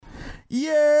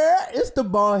Yeah, it's the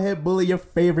Baldhead Bully, your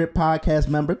favorite podcast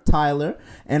member, Tyler,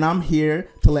 and I'm here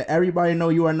to let everybody know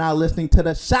you are now listening to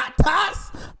the Shot Toss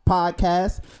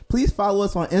podcast. Please follow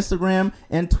us on Instagram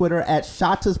and Twitter at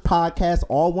Shot Toss Podcast,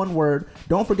 all one word.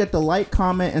 Don't forget to like,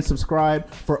 comment, and subscribe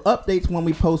for updates when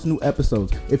we post new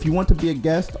episodes. If you want to be a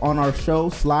guest on our show,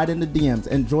 slide in the DMs.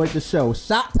 Enjoy the show.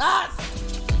 Shot Toss!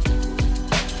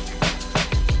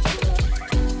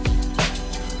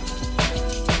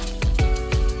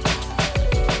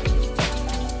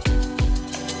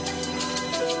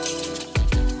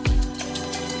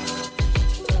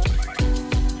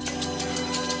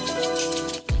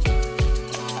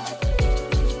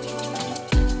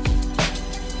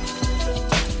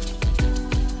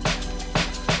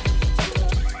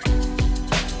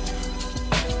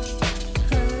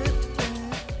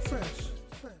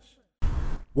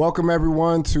 Welcome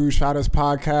everyone to Shot Us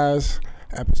Podcast,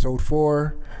 episode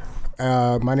 4.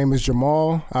 My name is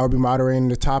Jamal. I will be moderating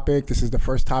the topic. This is the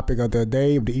first topic of the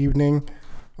day, of the evening.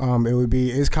 It would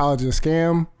be, is college a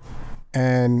scam?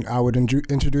 And I would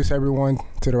introduce everyone.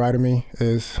 To the right of me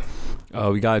is...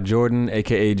 we got Jordan,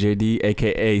 a.k.a. JD,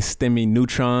 a.k.a. Stimmy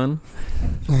Neutron.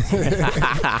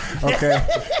 Okay.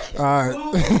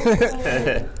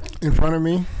 In front of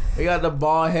me. We got the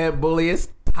Baldhead Bully, it's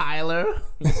Tyler,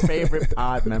 your favorite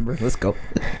pod member. Let's go.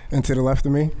 And to the left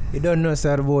of me. You don't know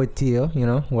Sad Boy Tio,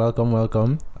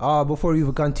 welcome. Before we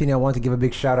even continue, I want to give a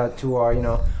big shout out to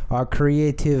our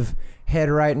creative head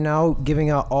right now, giving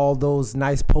out all those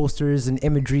nice posters and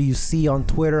imagery you see on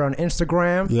Twitter, on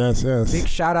Instagram. Yes. Big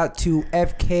shout out to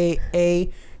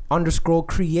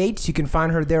FKA_creates. You can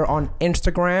find her there on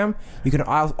Instagram. You can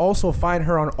also find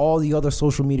her on all the other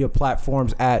social media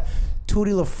platforms at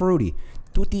Tutti La Frutti.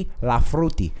 Tutti La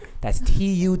Frutti. That's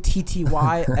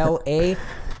TUTTYLAFRUTTY.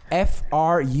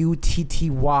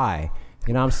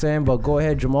 You know what I'm saying? But go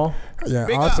ahead, Jamal. Yeah,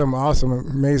 awesome,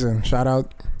 amazing. Shout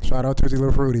out Tutti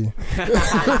La Frutti.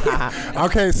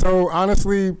 Okay, so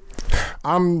honestly,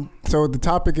 so the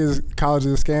topic is college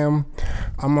is a scam.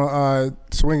 I'm gonna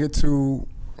swing it to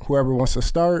whoever wants to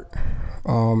start.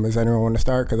 Does anyone want to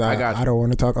start? Because I don't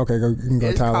want to talk. Okay, you can go,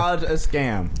 is Tyler. College a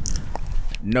scam?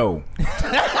 No.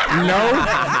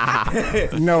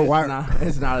 No. Why?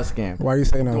 It's not a scam. Why you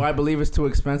say no? Do I believe it's too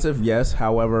expensive? Yes.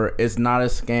 However, it's not a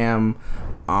scam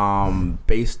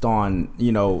based on,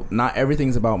 not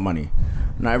everything's about money.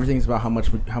 Not everything's about how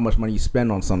much money you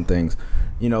spend on some things.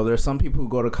 There's some people who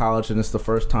go to college and it's the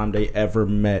first time they ever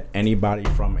met anybody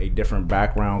from a different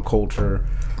background, culture,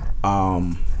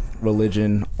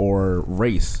 religion, or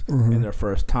race in their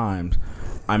first times.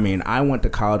 I mean, I went to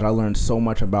college. I learned so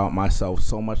much about myself,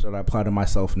 so much that I apply to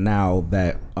myself now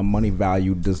that a money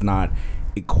value does not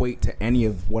equate to any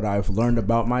of what I've learned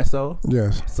about myself.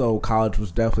 Yes. So college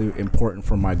was definitely important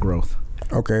for my growth.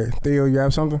 Okay. Theo, you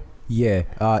have something? Yeah.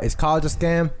 Is college a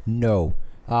scam? No.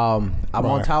 I'm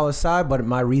on Tyler's side, but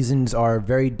my reasons are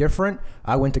very different.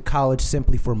 I went to college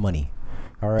simply for money.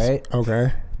 All right?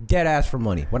 Okay. Dead ass for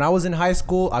money. When I was in high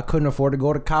school, I couldn't afford to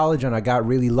go to college, and I got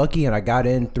really lucky, and I got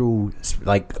in through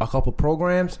like a couple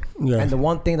programs. Yeah. And the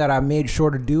one thing that I made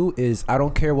sure to do is I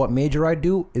don't care what major I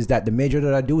do, is that the major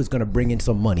that I do is going to bring in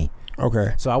some money.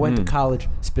 Okay. So I went to college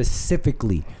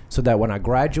specifically so that when I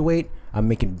graduate, I'm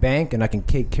making bank and I can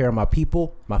take care of my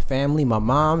people, my family, my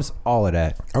moms, all of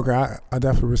that. Okay, I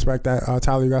definitely respect that.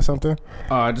 Tyler, you got something?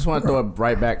 I just want to throw it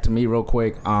right back to me real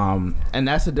quick. And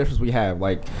that's the difference we have.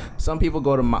 Like, some people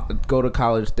go to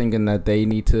college thinking that they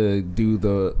need to do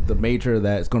the major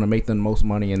that's going to make them most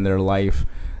money in their life.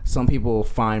 Some people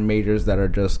find majors that are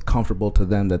just comfortable to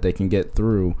them that they can get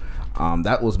through.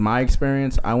 That was my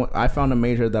experience. I found a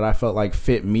major that I felt like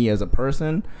fit me as a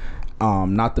person.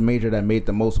 Not the major that made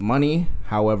the most money.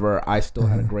 However, I still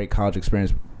had a great college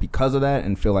experience because of that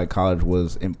and feel like college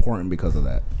was important because of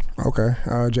that. Okay.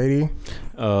 JD?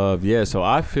 Yeah, so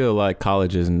I feel like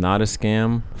college is not a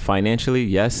scam. Financially,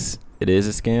 yes, it is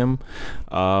a scam.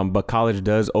 But college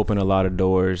does open a lot of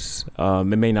doors. It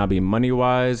may not be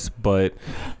money-wise, but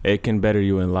it can better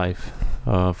you in life,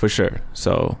 for sure.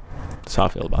 So that's how I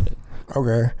feel about it.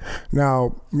 Okay.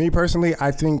 Now, me personally, I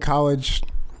think college...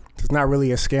 it's not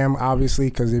really a scam,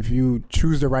 obviously, because if you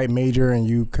choose the right major and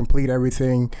you complete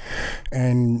everything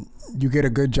and you get a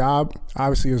good job,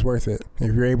 obviously it's worth it.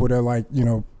 If you're able to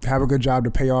have a good job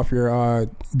to pay off your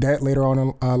debt later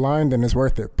on the line, then it's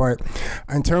worth it. But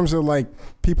in terms of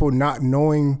people not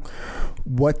knowing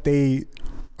what they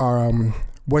are,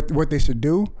 what they should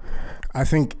do, I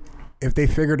think if they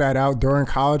figure that out during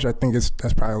college, I think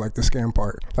that's probably like the scam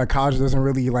part. Like college doesn't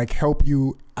really like help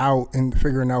you out in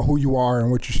figuring out who you are and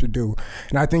what you should do.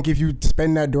 And I think if you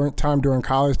spend that time during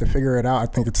college to figure it out, I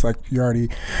think it's like you're already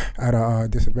at a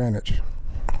disadvantage.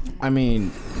 I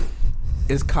mean,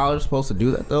 is college supposed to do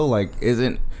that though? Like,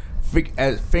 isn't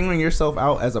figuring yourself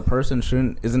out as a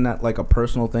person isn't that like a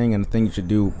personal thing and a thing you should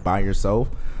do by yourself?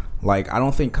 Like, I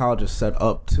don't think college is set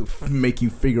up to make you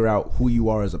figure out who you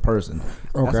are as a person.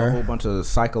 Okay. That's a whole bunch of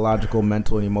psychological,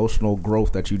 mental, and emotional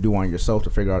growth that you do on yourself to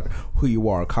figure out who you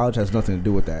are. College has nothing to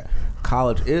do with that.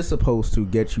 College is supposed to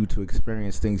get you to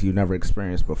experience things you never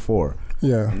experienced before.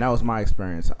 Yeah. And that was my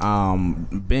experience.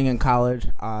 Being in college,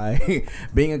 I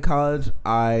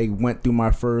went through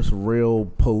my first real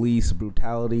police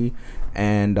brutality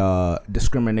and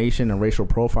discrimination and racial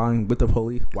profiling with the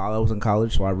police while I was in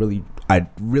college. So I really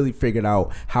figured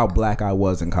out how black I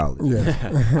was in college.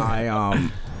 Yeah.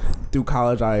 Through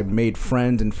college, I made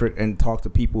friends and talked to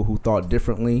people who thought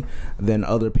differently than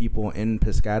other people in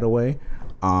Piscataway,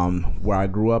 where I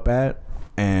grew up at.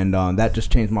 And that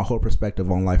just changed my whole perspective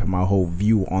on life and my whole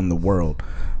view on the world.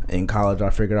 In college, I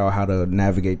figured out how to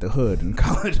navigate the hood. In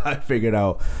college, I figured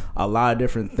out a lot of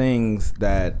different things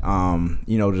that,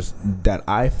 just that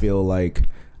I feel like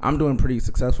I'm doing pretty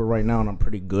successful right now, and I'm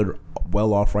pretty good,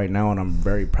 well off right now, and I'm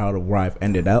very proud of where I've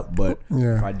ended up. But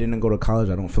if I didn't go to college,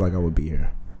 I don't feel like I would be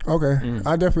here. Okay,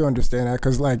 I definitely understand that,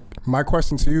 because like my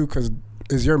question to you, because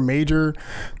is your major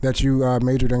that you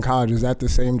majored in college, is that the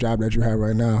same job that you have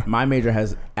right now? My major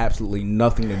has absolutely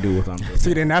nothing to do with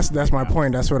See, then that's my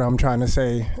point. That's what I'm trying to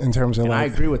say in terms of and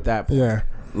like. I agree with that point. Yeah.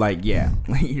 Like, yeah.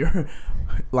 You're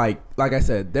like I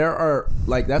said, there are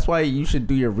like, that's why you should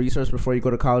do your research before you go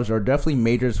to college. There are definitely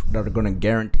majors that are going to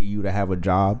guarantee you to have a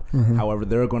job. Mm-hmm. However,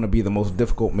 there are going to be the most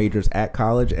difficult majors at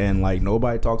college, and like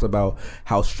nobody talks about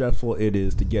how stressful it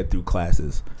is to get through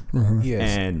classes. Mm-hmm.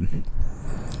 Yes. And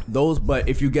but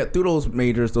if you get through those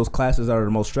majors, those classes that are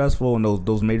the most stressful, and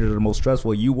those majors are the most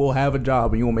stressful, you will have a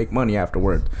job and you will make money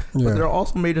afterwards. Yeah. But there are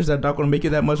also majors that are not going to make you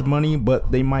that much money,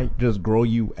 but they might just grow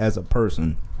you as a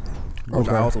person, which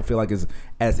I also feel like is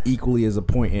as equally as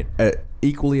important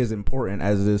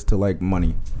as it is to like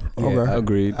money. Yeah,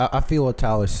 agreed. I feel what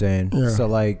Tyler's saying. Yeah. So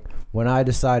like when I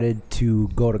decided to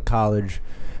go to college,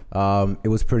 it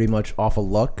was pretty much off of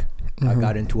luck. Mm-hmm. I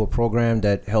got into a program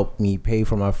that helped me pay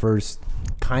for my first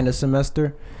kind of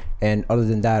semester, and other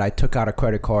than that, I took out a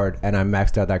credit card and I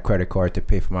maxed out that credit card to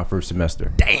pay for my first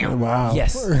semester. Damn! Wow!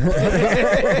 Yes!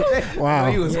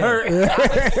 Wow! He was hurt.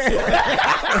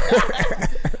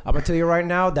 I'm gonna tell you right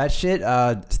now, that shit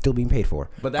still being paid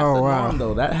for. But that's the norm,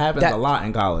 though. That happens a lot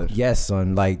in college. Yes,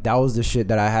 son. Like that was the shit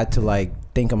that I had to like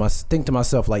think to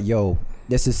myself, like, yo,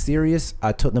 this is serious.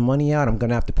 I took the money out. I'm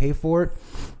gonna have to pay for it.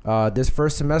 This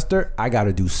first semester, I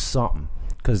gotta do something,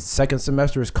 because second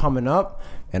semester is coming up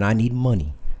and I need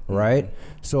money, right?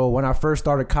 So when I first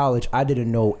started college, I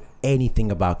didn't know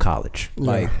anything about college.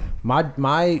 Like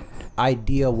my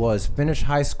idea was finish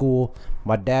high school.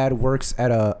 My dad works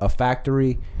at a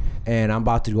factory, and I'm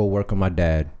about to go work with my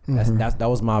dad. Mm-hmm. That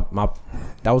was my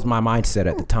mindset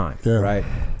at the time, right?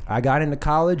 I got into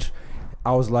college.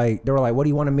 I was like, they were like, what do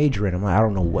you want to major in? I'm like, I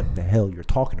don't know what the hell you're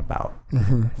talking about.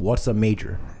 Mm-hmm. What's a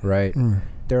major, right? Mm.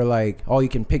 They're like, oh, you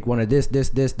can pick one of this.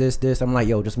 I'm like,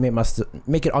 yo, just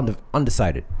make it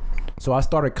undecided. So I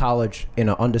started college in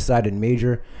an undecided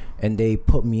major, and they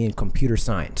put me in computer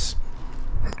science.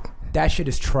 That shit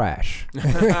is trash. All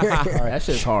right, that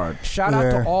shit's hard. Shout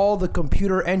out to all the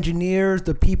computer engineers,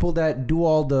 the people that do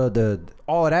all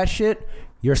all of that shit.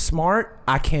 You're smart.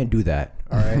 I can't do that.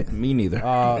 All right. Me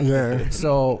neither.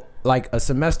 So like a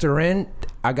semester in,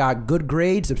 I got good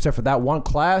grades except for that one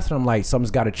class, and I'm like, something's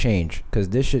got to change, because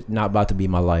this shit not about to be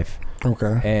my life.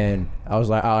 Okay. And I was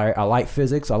like, all right, I like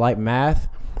physics, I like math,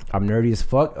 I'm nerdy as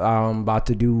fuck. I'm about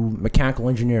to do mechanical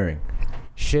engineering.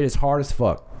 Shit is hard as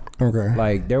fuck. Okay.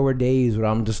 Like there were days where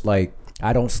I'm just like,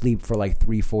 I don't sleep for like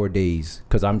 3-4 days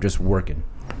because I'm just working.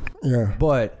 Yeah.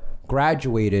 But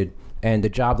graduated, and the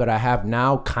job that I have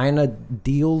now kind of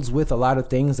deals with a lot of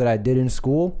things that I did in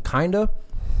school, kind of.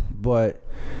 But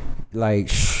like,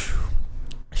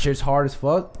 shit's hard as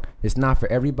fuck. It's not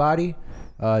for everybody.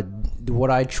 Would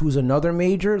I choose another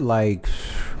major? Like,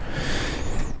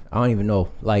 I don't even know.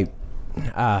 Like,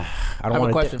 I don't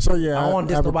want to. I don't want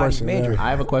to diss nobody's major. I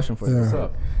have a question for you. What's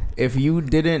up? If you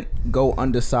didn't go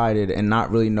undecided and not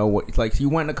really know what, like, you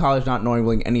went to college not knowing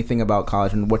really anything about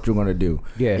college and what you're going to do,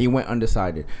 and you went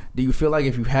undecided, do you feel like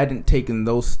if you hadn't taken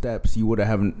those steps, you would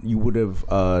have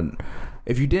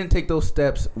if you didn't take those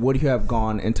steps, would you have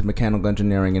gone into mechanical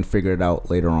engineering and figured it out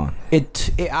later on?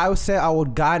 I would say I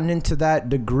would gotten into that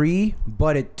degree,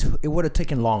 but it would have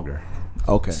taken longer.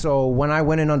 Okay. So when I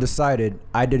went in undecided,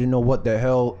 I didn't know what the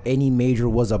hell any major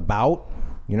was about.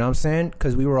 You know what I'm saying?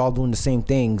 Because we were all doing the same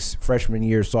things freshman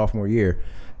year, sophomore year.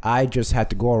 I just had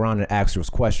to go around and ask those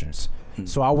questions.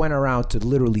 So I went around to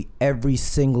literally every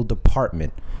single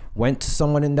department. Went to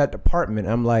someone in that department.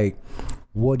 I'm like,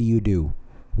 what do you do?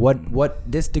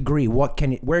 What this degree? Where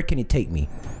can it take me?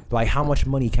 Like, how much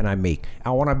money can I make?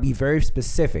 I want to be very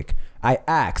specific. I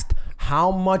asked,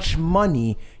 how much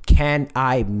money can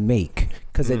I make?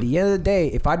 Because at the end of the day,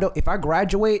 if I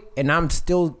graduate and I'm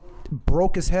still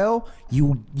broke as hell,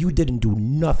 you didn't do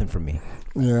nothing for me.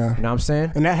 Yeah. You know what I'm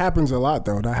saying? And that happens a lot,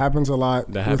 though. That happens a lot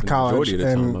with college.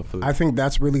 And I think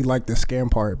that's really like the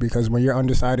scam part, because when you're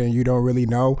undecided and you don't really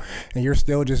know and you're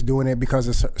still just doing it because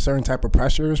of certain type of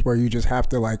pressures where you just have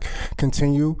to like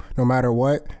continue no matter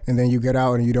what, and then you get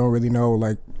out and you don't really know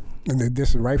like this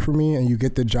is right for me, and you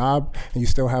get the job and you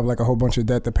still have like a whole bunch of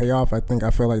debt to pay off. I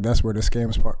feel like that's where the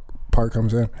scams part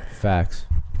comes in. Facts.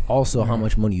 Also, how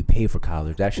much money you pay for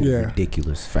college. That shit is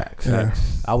ridiculous. Facts.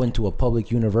 I went to a public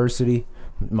university.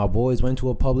 My boys went to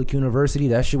a public university.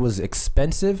 That shit was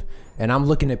expensive. And I'm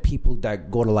looking at people that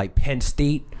go to like Penn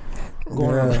State,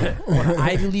 going to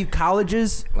Ivy League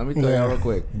colleges. Let me tell y'all real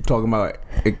quick. Talking about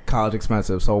college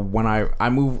expensive. So when I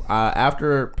moved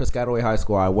after Piscataway High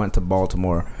School, I went to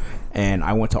Baltimore, and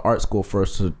I went to art school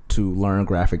first to learn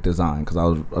graphic design because I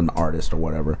was an artist or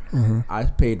whatever. I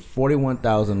paid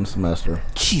 $41,000 a semester.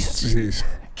 Jesus. Jeez.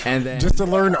 And then just to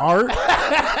learn art?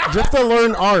 Just to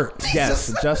learn art.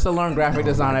 Yes, just to learn graphic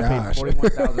design. I paid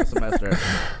 $41,000 a semester.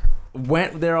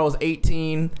 Went there, I was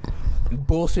 18,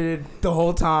 bullshitted the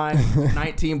whole time.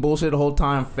 19, bullshitted the whole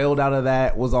time. Failed out of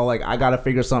that. Was all like, I gotta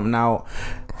figure something out.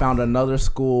 Found another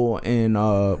school in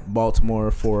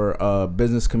Baltimore for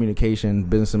business communication,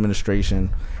 business administration,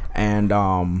 and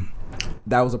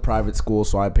that was a private school,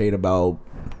 so I paid about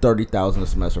 $30,000 a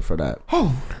semester for that.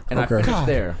 And I finished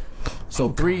there. So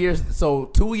 3 years, so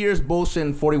 2 years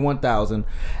bullshitting $41,000,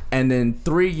 and then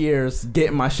 3 years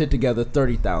getting my shit together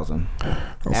 $30,000.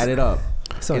 Add it up.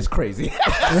 So it's crazy.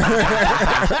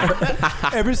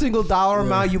 Every single dollar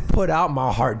amount you put out,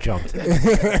 my heart jumped.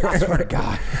 I swear to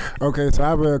God. Okay, so I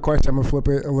have a question. I'm gonna flip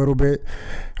it a little bit.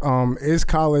 Is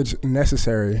college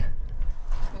necessary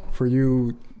for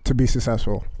you to be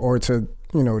successful, or to,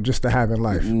 you know, just to have in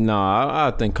life? No,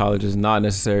 I think college is not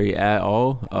necessary at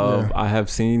all. I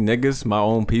have seen niggas, my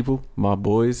own people, my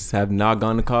boys, have not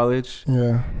gone to college.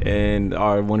 Yeah. And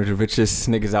are one of the richest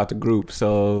niggas out the group.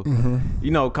 So,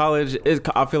 you know, college is,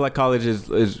 I feel like college is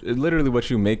literally what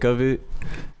you make of it.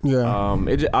 Yeah.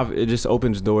 It just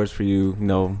opens doors for you, you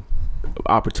know,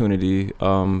 opportunity.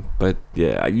 But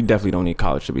yeah, you definitely don't need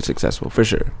college to be successful, for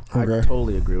sure. Okay. I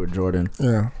totally agree with Jordan.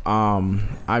 Yeah.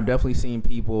 I've definitely seen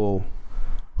people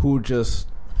who just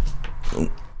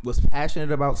was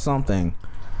passionate about something,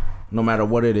 no matter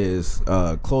what it is.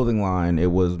 Clothing line,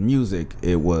 it was music,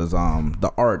 it was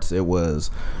the arts, it was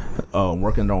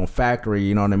working their own factory,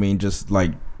 you know what I mean? Just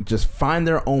find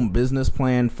their own business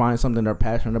plan, find something they're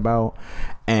passionate about,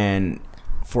 and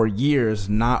for years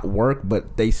not work,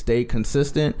 but they stay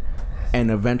consistent, and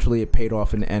eventually it paid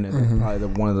off in the end. And they're probably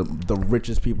one of the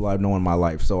richest people I've known in my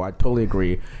life. So I totally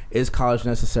agree. Is college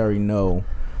necessary? No.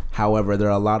 However, there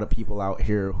are a lot of people out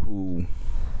here who,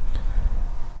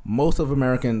 most of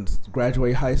Americans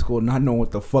graduate high school not knowing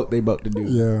what the fuck they about to do.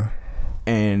 Yeah.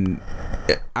 And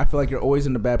I feel like you're always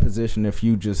in a bad position if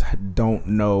you just don't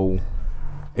know,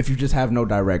 if you just have no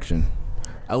direction.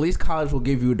 At least college will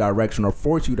give you a direction or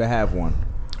force you to have one.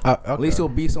 Okay. At least you'll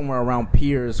be somewhere around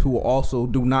peers who also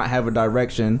do not have a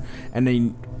direction, and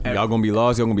then y'all gonna be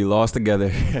lost. Y'all gonna be lost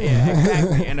together. Yeah,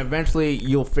 exactly. And eventually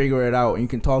you'll figure it out, and you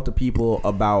can talk to people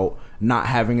about not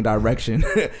having a direction.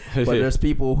 But there's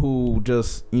people who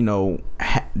just, you know,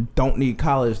 don't need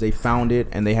college. They found it,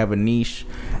 and they have a niche,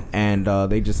 and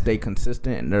they just stay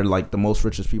consistent, and they're like the most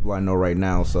richest people I know right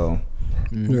now. So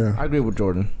yeah, I agree with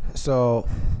Jordan. So,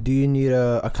 do you need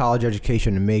a college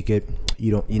education to make it?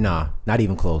 You don't. Not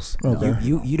even close. Okay.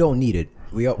 You don't need it.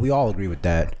 We all agree with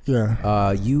that.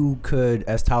 Yeah. You could,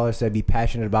 as Tyler said, be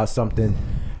passionate about something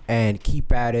and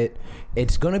keep at it.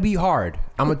 It's gonna be hard.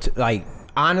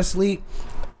 Honestly,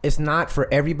 it's not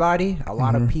for everybody. A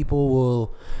lot of people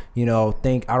will,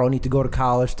 think I don't need to go to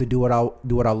college to do what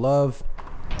I love.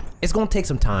 it's gonna take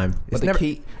some time. But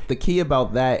the key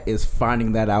about that is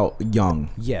finding that out young.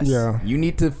 Yes. Yeah. You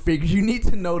need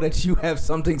to know that you have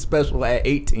something special at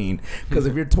 18. Because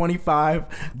if you're 25,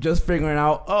 just figuring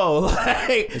out,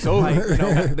 it's over.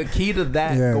 The key to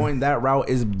that, going that route,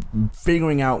 is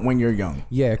figuring out when you're young.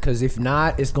 Yeah, because if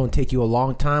not, it's gonna take you a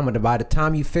long time. And by the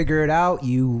time you figure it out,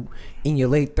 you in your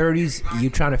late 30s, you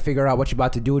trying to figure out what you're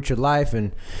about to do with your life,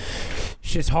 and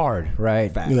shit's hard,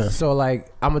 right? Yeah. So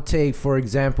like, I'm gonna take, for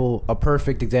example, a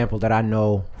perfect example that I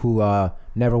know who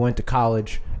never went to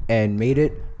college and made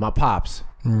it. My pops,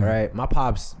 right? My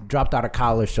pops dropped out of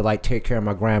college to like take care of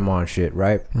my grandma and shit,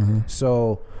 right?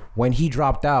 So when he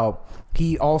dropped out,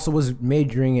 he also was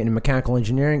majoring in mechanical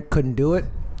engineering, couldn't do it.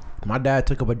 My dad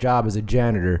took up a job as a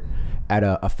janitor at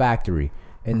a factory.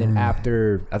 And then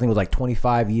after, I think it was like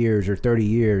 25 years or 30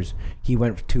 years, he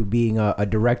went to being a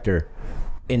director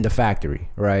in the factory,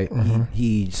 right?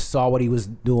 He saw what he was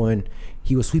doing.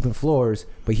 He was sweeping floors,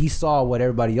 but he saw what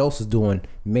everybody else was doing,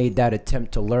 made that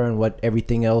attempt to learn what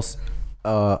everything else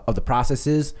of the process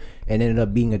is, and ended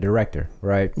up being a director,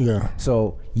 right? Yeah.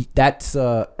 So that's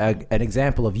an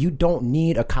example of, you don't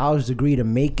need a college degree to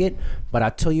make it. But I'll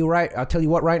tell you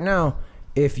what right now,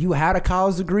 if you had a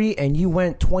college degree and you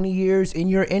went 20 years in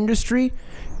your industry,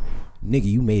 nigga,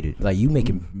 you made it. Like, you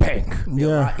making bank.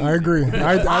 Yeah, I agree.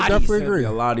 I definitely agree.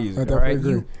 A lot easier. I definitely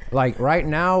agree. You, like right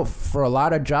now, for a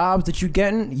lot of jobs that you're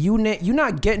getting, you're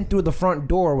not getting through the front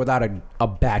door without a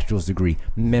bachelor's degree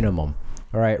minimum.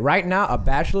 All right, right now, a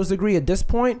bachelor's degree at this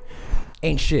point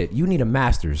ain't shit. You need a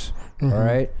master's. All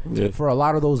right. Yeah. For a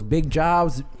lot of those big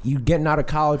jobs, you getting out of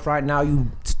college right now,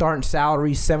 you starting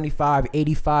salaries 75,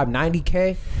 85,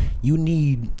 90K. You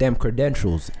need them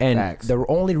credentials. And Facts. the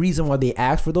only reason why they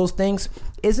ask for those things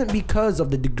isn't because of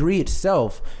the degree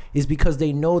itself, is because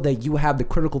they know that you have the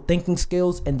critical thinking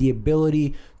skills and the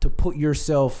ability to put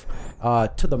yourself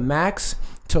to the max,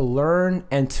 to learn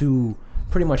and to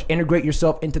pretty much integrate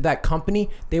yourself into that company.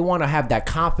 They want to have that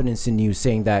confidence in you,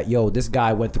 saying that, yo, this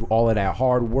guy went through all of that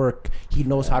hard work. He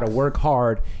knows how to work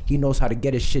hard. He knows how to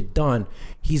get his shit done.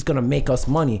 He's going to make us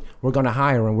money. We're going to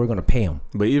hire him. We're going to pay him.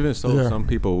 But even so, some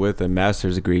people with a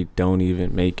master's degree don't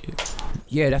even make it.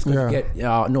 Yeah, that's because you get,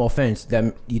 no offense,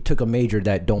 that you took a major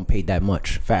that don't pay that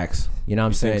much. Facts. You know what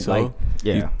I'm saying? So? Like,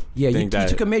 you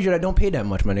took a major that don't pay that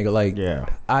much, my nigga. Like,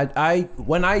 I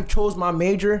when I chose my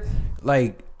major,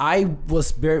 like, I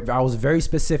was very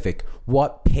specific.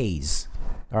 What pays?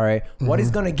 All right. What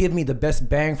is gonna give me the best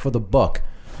bang for the buck?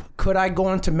 Could I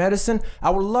go into medicine?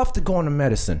 I would love to go into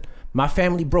medicine. My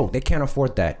family broke. They can't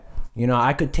afford that. You know,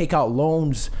 I could take out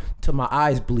loans till my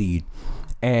eyes bleed,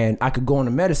 and I could go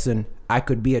into medicine. I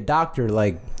could be a doctor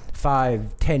like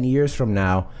 5-10 years from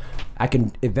now. I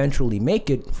can eventually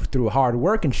make it through hard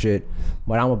work and shit,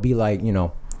 but I'm gonna be like, you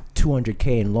know,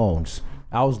 200K in loans.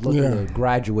 I was looking to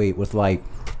graduate with like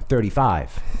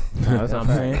 35. That's what I'm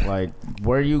saying. Like,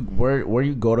 where you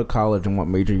go to college and what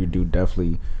major you do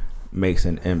definitely makes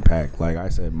an impact. Like I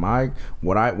said,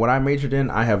 what I majored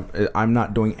in, I'm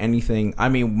not doing anything. I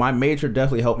mean, my major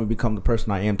definitely helped me become the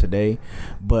person I am today,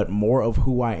 but more of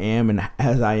who I am and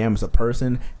as I am as a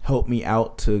person helped me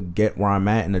out to get where I'm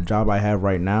at in the job I have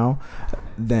right now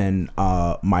than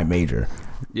my major.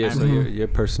 Yeah, so your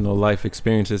personal life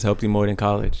experiences helped you more than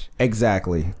college.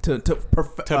 Exactly. To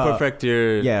perfect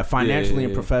your financially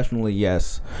and professionally,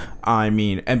 yes. I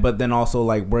mean, but then also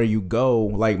like where you go,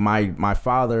 like my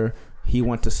father, he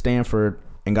went to Stanford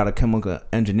and got a chemical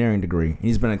engineering degree.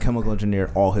 He's been a chemical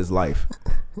engineer all his life.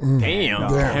 Damn.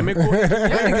 Chemical?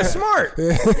 That nigga's smart.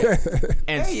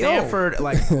 And Stanford,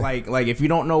 like if you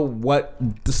don't know what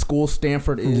the school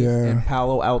Stanford is in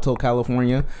Palo Alto,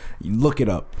 California, you look it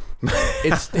up.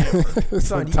 It's Stanford.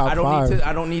 Son, top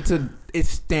I don't need to. It's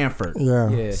Stanford.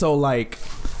 Yeah. So like,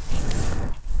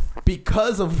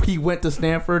 because of he went to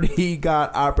Stanford, he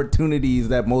got opportunities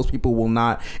that most people will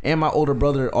not. And my older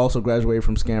brother also graduated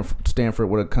from Stanford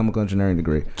with a chemical engineering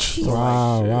degree. So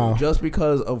Wow. Just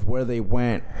because of where they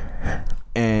went,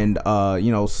 and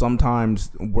you know,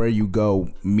 sometimes where you go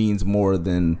means more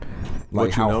than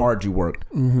like how hard you worked.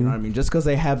 You know what I mean? Just because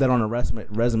they have that on a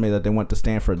resume that they went to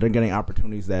Stanford, they're getting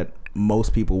opportunities that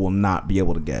most people will not be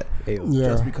able to get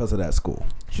just because of that school.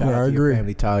 Shout out to your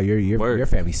family, Tyler. Your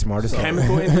family's smart as hell.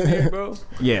 Chemical engineer, bro.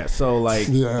 Yeah, so like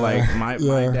my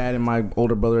dad and my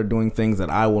older brother are doing things that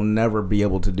I will never be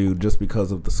able to do just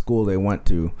because of the school they went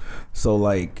to. So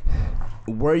like,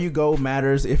 where you go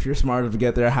matters if you're smart enough to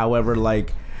get there. However,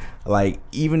 like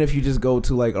even if you just go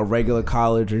to like a regular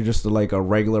college or just like a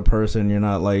regular person, you're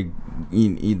not like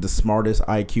the smartest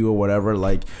IQ or whatever,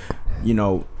 like, you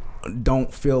know,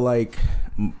 don't feel like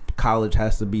college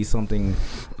has to be something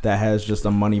that has just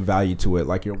a money value to it.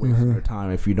 Like you're wasting your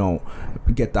time if you don't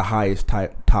get the highest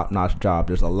top-notch job.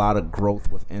 There's a lot of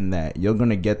growth within that. You're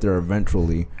gonna get there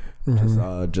eventually.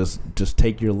 Just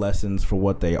take your lessons for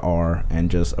what they are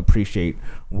and just appreciate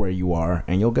where you are,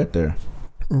 and you'll get there.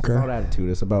 Okay. It's about attitude.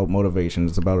 It's about motivation.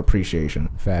 It's about appreciation.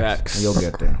 Facts. And you'll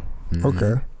get there.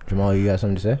 Okay. Jamal, you got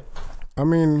something to say? I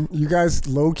mean, you guys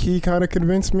low key kind of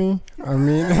convinced me. I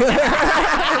mean,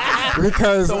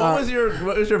 because So what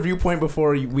was your viewpoint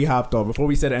before we hopped on? Before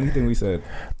we said anything we said?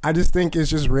 I just think it's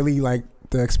just really like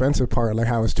the expensive part, like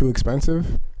how it's too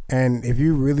expensive. And if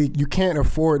you can't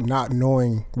afford not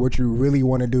knowing what you really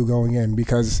want to do going in,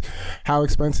 because how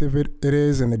expensive it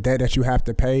is and the debt that you have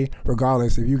to pay,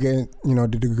 regardless, if you get,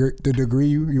 the degree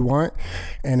you want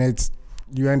and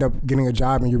you end up getting a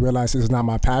job and you realize this is not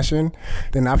my passion,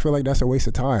 then I feel like that's a waste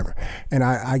of time. And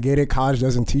I get it. College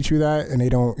doesn't teach you that and they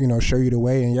don't, show you the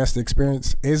way. And yes, the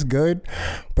experience is good,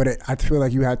 but I feel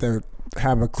like you have to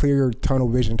have a clear tunnel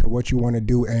vision to what you want to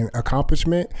do and accomplish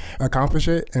it,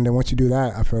 and then once you do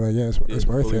that, I feel like it's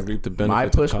worth it. My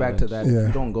pushback to that: if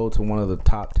you don't go to one of the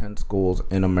top 10 schools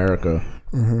in America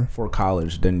for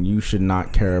college, then you should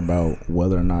not care about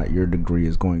whether or not your degree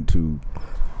is going to.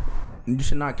 You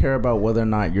should not care about whether or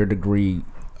not your degree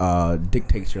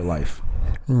dictates your life.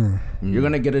 You're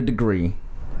gonna get a degree,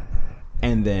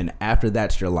 and then after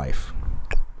that's your life.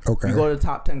 Okay. You go to the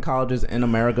top 10 colleges in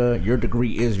America, your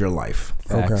degree is your life.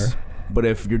 Okay. But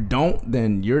if you don't,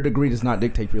 then your degree does not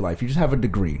dictate your life. You just have a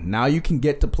degree. Now you can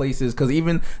get to places, because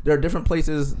even there are different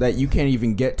places that you can't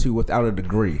even get to without a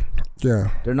degree. Yeah.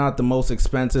 They're not the most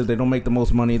expensive. They don't make the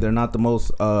most money. They're not the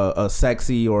most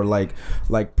sexy or like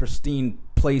pristine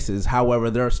places.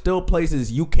 However, there are still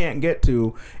places you can't get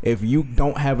to if you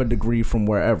don't have a degree from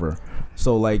wherever.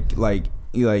 So like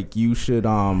you should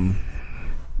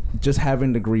just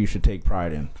having a degree you should take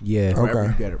pride in. Yeah. Okay.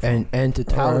 You get it from. And to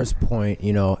Tyler's point,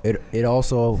 it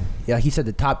also, he said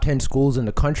the top 10 schools in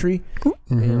the country,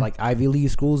 like Ivy League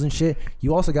schools and shit.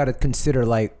 You also got to consider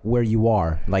like where you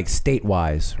are, like state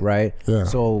wise, right? Yeah.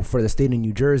 So for the state of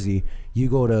New Jersey, you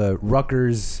go to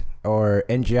Rutgers or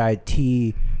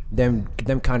NJIT, them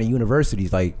kind of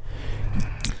universities, like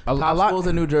a lot. Schools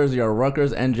in New Jersey are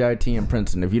Rutgers, NJIT, and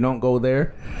Princeton. If you don't go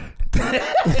there,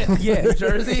 New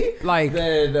Jersey, like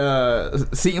then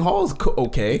Seton Hall's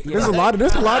okay. There's a lot of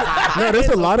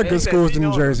good schools in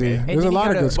New Jersey. There's a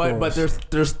lot of good schools. But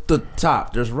there's the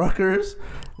top. There's Rutgers,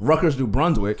 New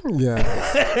Brunswick. Yeah.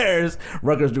 There's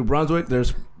Rutgers, New Brunswick.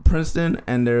 There's Princeton,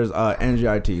 and there's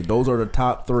NJIT. Those are the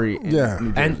top 3 in New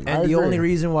Jersey. And the only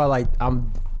reason why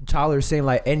Tyler's saying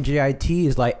like NJIT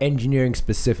is like engineering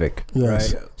specific,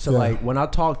 yes. right? So like when I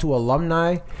talk to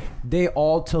alumni, they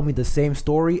all tell me the same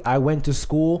story. I went to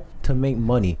school to make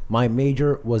money. My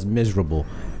major was miserable.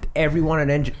 Everyone at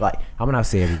I'm gonna not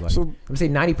say everybody. I'm gonna say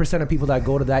 90% of people that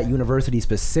go to that university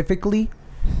specifically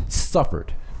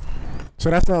suffered. So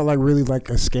that's not like really like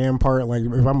a scam part. Like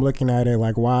if I'm looking at it,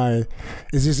 like why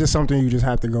is this just something you just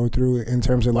have to go through in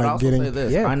terms of like getting? Say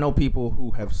this. I know people who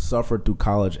have suffered through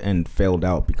college and failed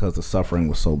out because the suffering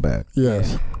was so bad.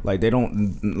 Yes. Like a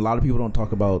lot of people don't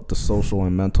talk about the social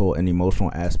and mental and emotional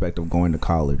aspect of going to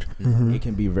college. It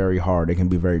can be very hard. It can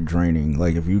be very draining.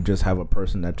 Like if you just have a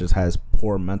person that just has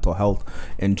poor mental health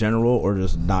in general, or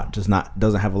just not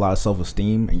doesn't have a lot of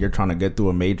self-esteem, and you're trying to get through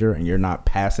a major and you're not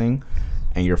passing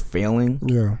and you're failing,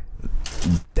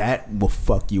 that will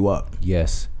fuck you up.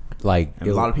 Yes. Like and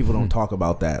a lot of people don't talk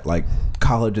about that. Like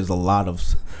college is a lot of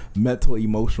mental,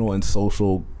 emotional, and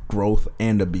social growth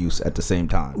and abuse at the same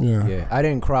time. Yeah. I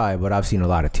didn't cry, but I've seen a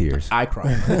lot of tears. I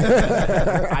cried.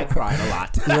 I cried a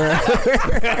lot.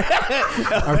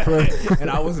 And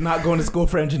I was not going to school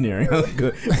for engineering.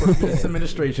 For business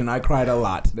administration, I cried a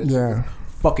lot. That's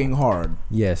fucking hard.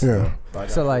 Yes. Yeah.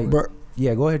 So like,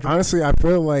 go ahead. Honestly, I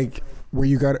feel like when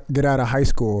you get out of high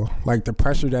school, like the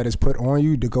pressure that is put on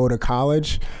you to go to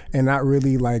college and not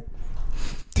really like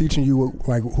teaching you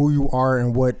like who you are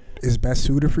and what is best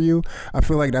suited for you, I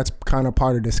feel like that's kind of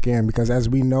part of the scam, because as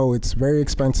we know, it's very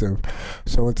expensive.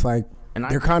 So it's like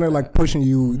they're kind of like pushing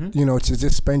you, to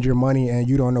just spend your money, and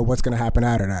you don't know what's going to happen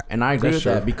out of that. And I agree with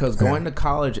that, because going to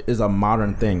college is a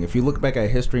modern thing. If you look back at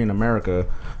history in America,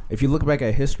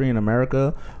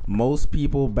 most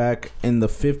people back in the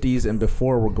 50s and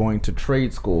before were going to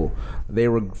trade school. They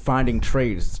were finding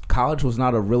trades. College was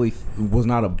not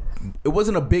it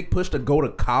wasn't a big push to go to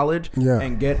college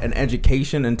and get an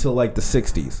education until like the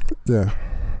 60s. Yeah.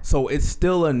 So it's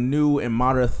still a new and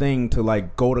modern thing to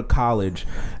like go to college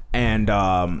and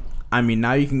I mean,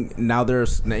 now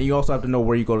you also have to know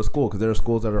where you go to school, because there are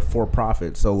schools that are for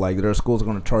profit. So like there are schools that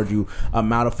are going to charge you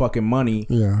amount of fucking money,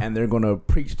 and they're going to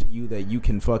preach to you that you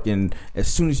can fucking, as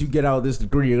soon as you get out of this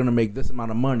degree, you're going to make this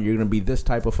amount of money, you're going to be this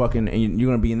type of fucking, and you're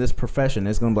going to be in this profession.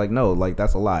 It's going to be like, no, like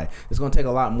that's a lie. It's going to take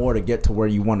a lot more to get to where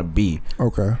you want to be.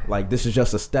 Okay. Like this is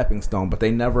just a stepping stone, but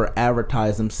they never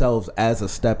advertise themselves as a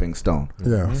stepping stone.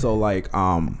 Yeah. So like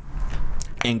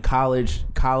in college,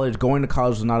 going to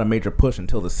college was not a major push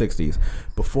until the 60s.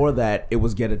 Before that, it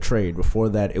was get a trade. Before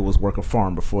that, it was work a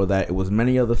farm. Before that, it was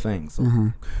many other things.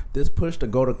 So this push to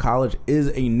go to college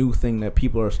is a new thing that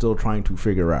people are still trying to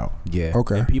figure out. Yeah.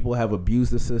 Okay. And people have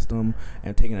abused the system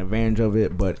and taken advantage of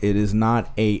it, but it is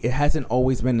not it hasn't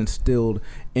always been instilled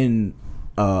in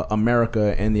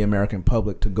America and the American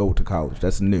public to go to college.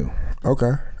 That's new.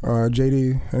 Okay.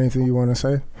 JD, anything you want to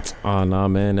say? Oh, nah,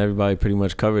 man. Everybody pretty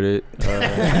much covered it.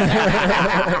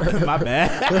 My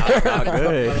bad.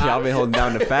 Good. Y'all been holding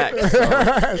down the facts.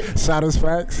 So.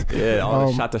 Satisfacts. Yeah,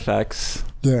 all the shot the facts.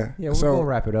 Yeah. Yeah, we'll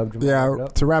wrap it up.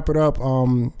 To wrap it up,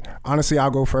 honestly, I'll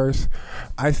go first.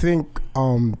 I think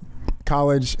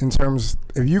college, in terms,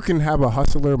 if you can have a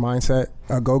hustler mindset,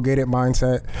 a go-get-it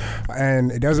mindset,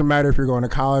 and it doesn't matter if you're going to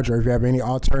college or if you have any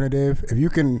alternative, if you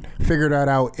can figure that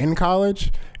out in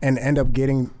college and end up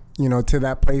getting, to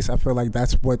that place, I feel like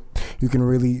that's what make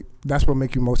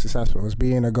you most successful, is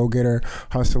being a go-getter,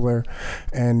 hustler,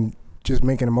 and just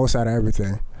making the most out of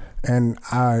everything. And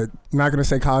I'm not going to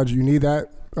say college, you need that.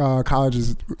 College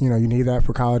is, you need that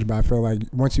for college, but I feel like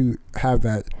once you have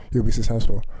that, you'll be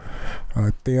successful.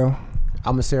 Theo?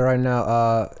 I'm gonna say right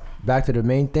now, back to the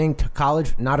main thing,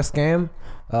 college, not a scam.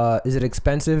 Is it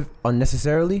expensive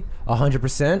unnecessarily?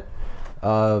 100%.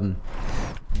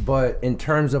 But in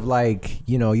terms of like,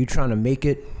 you trying to make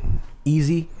it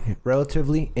easy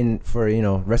relatively for,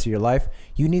 rest of your life,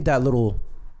 you need that little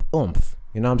oomph.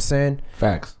 You know what I'm saying?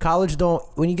 Facts. College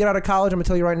when you get out of college, I'm gonna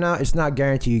tell you right now, it's not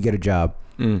guaranteed you get a job.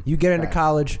 You get into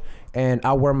college, and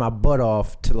I'll wear my butt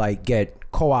off to like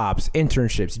get co-ops,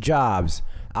 internships, jobs.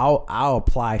 I'll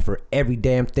apply for every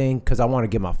damn thing because I want to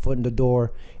get my foot in the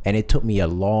door, and it took me a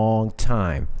long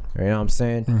time. You know what I'm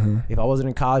saying? If I wasn't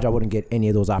in college, I wouldn't get any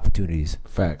of those opportunities.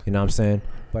 Fact. You know what I'm saying?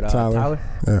 But Tyler?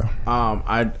 Yeah.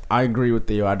 I agree with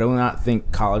Theo. I do not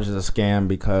think college is a scam,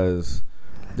 because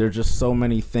there's just so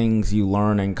many things you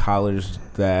learn in college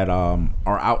that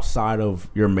are outside of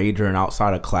your major and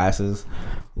outside of classes.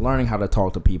 Learning how to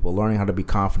talk to people, learning how to be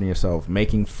confident in yourself,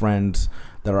 making friends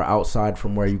that are outside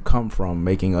from where you come from,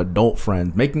 making adult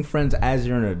friends, making friends as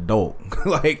you're an adult.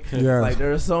 Like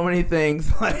there are so many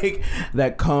things like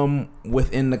that come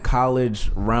within the college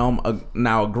realm.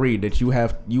 Now, agreed that you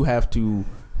have to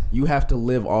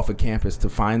live off of campus to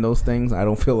find those things. I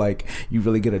don't feel like you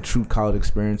really get a true college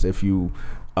experience if you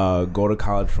go to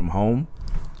college from home.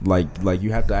 Like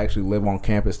you have to actually live on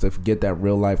campus to get that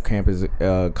real life campus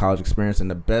college experience,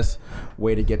 and the best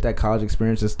way to get that college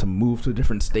experience is to move to a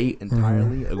different state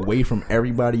entirely, away from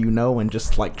everybody and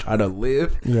just like try to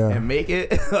live and make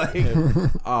it.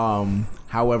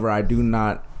 However, I do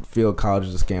not feel college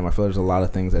is a scam. I feel there's a lot of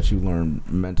things that you learn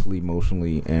mentally,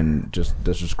 emotionally, and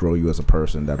just grow you as a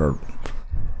person that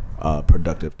are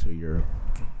productive to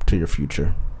your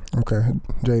future. Okay,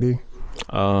 JD.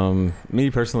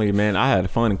 Me personally, man, I had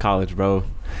fun in college, bro.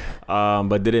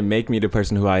 But did it make me the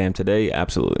person who I am today?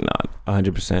 Absolutely not.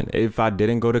 100%. If I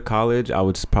didn't go to college, I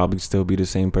would probably still be the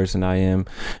same person I am,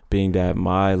 being that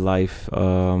my life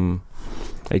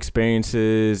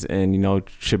experiences and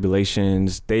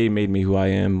tribulations, they made me who I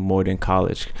am more than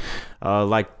college.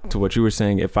 Like to what you were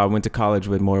saying, if I went to college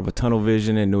with more of a tunnel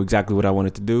vision and knew exactly what I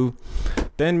wanted to do,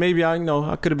 then maybe I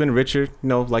could have been richer,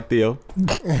 like Theo.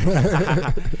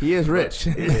 He is rich.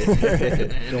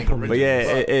 But yeah,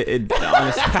 it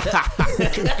honestly,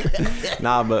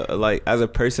 but like as a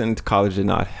person, college did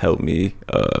not help me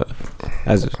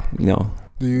as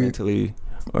mentally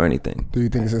or anything. Do you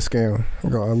think it's a scam?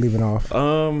 I'll leave it off.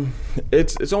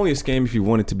 It's only a scam if you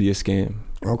want it to be a scam.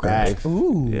 Okay. Facts.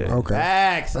 Ooh. Yeah. Okay.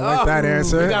 Facts. I like that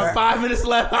answer. We got 5 minutes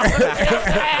left.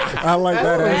 I like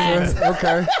that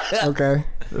answer. Okay.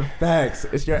 Facts.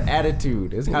 It's your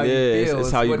attitude. It's how you feel. It's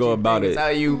how you go about it. It's how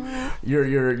your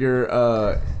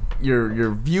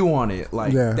view on it.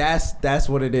 Like that's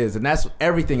what it is, and that's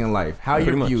everything in life. How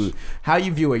you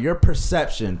view it, your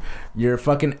perception, your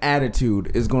fucking attitude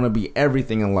is gonna be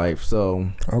everything in life.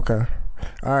 So okay.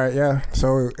 All right, yeah.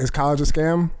 So is college a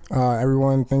scam?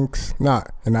 Everyone thinks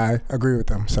not, and I agree with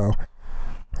them. So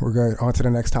we're good. On to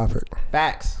the next topic.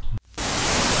 Facts.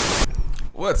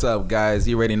 What's up, guys?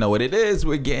 You already know what it is.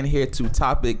 We're getting here to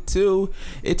topic 2.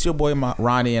 It's your boy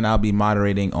Ronnie, and I'll be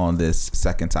moderating on this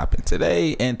second topic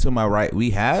today. And to my right, we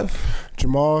have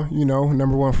Jamal,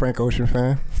 number one Frank Ocean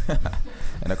fan.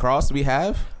 And across we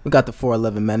have we got the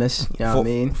 411 Menace. You know what I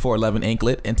mean? 411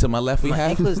 Anklet. And to my left, we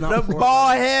have the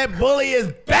bald head bully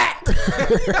is back.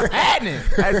 Happening.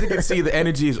 As you can see, the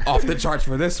energy is off the charts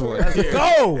for this one. Let's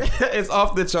go. It's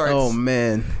off the charts. Oh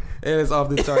man, it is off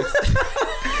the charts.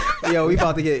 Yo, we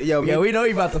about to get we know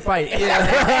you about to fight. We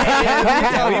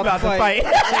about to fight.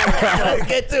 Let's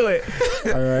get to it.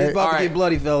 All right. It's about to get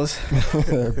bloody, fellas.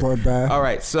 Bloodbath. All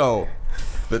right, so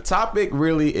the topic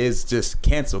really is just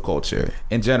cancel culture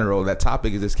in general. That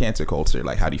topic is just cancel culture.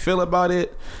 Like, how do you feel about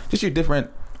it? Just your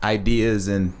different ideas,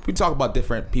 and we talk about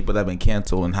different people that have been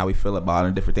canceled and how we feel about it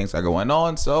and different things that are going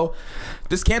on. So,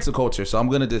 this cancel culture. So, I'm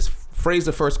gonna just phrase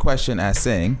the first question as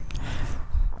saying,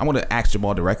 I'm going to ask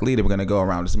Jamal directly, then we're going to go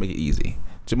around just to make it easy.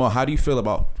 Jamal, how do you feel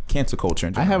about cancel culture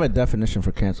in general? I have a definition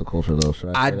for cancel culture, though.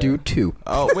 I do too.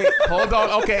 Oh, wait, hold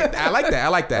on. Okay, I like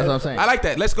that. That's what I'm saying. I like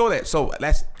that. Let's go there. So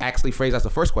let's actually phrase as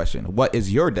the first question. What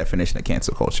is your definition of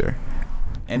cancel culture?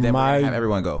 And then we're going to have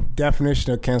everyone go.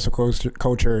 Definition of cancel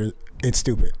culture, it's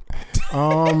stupid.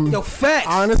 Yo, facts.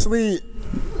 Honestly,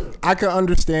 I can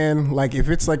understand, like, if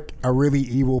it's like a really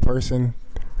evil person,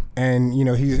 and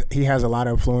he has a lot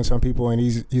of influence on people, and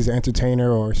he's an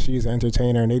entertainer or she's an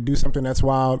entertainer, and they do something that's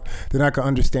wild, then I can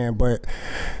understand. But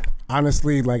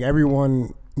honestly, like,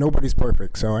 nobody's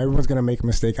perfect, so everyone's gonna make a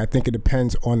mistake. I think it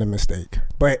depends on the mistake.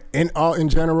 But in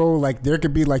general, like, there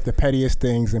could be like the pettiest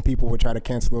things, and people would try to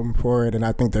cancel them for it, and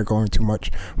I think they're going too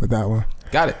much with that one.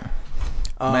 Got it.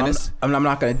 Menace? I'm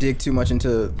not going to dig too much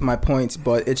into my points,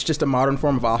 but it's just a modern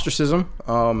form of ostracism.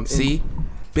 See?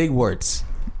 Big words.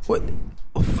 What?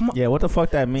 Yeah, what the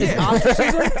fuck that means?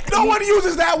 No one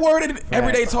uses that word in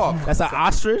everyday talk. That's an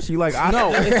ostrich? You like ostrich?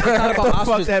 No, it's not about what the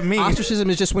ostracism. fuck that means? Ostracism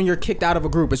is just when you're kicked out of a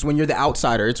group. It's when you're the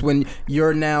outsider. It's when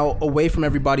you're now away from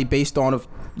everybody based on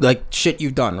like shit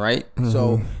you've done, right? Mm-hmm.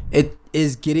 So it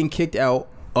is getting kicked out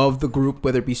of the group,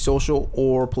 whether it be social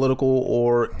or political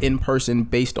or in person,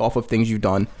 based off of things you've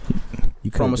done. You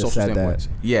from a social standpoint.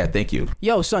 Yeah, thank you.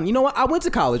 Yo, son, you know what? I went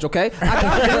to college, okay? I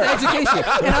got a good education,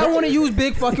 and I don't want to use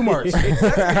big fucking words.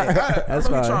 That's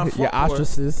fine. Your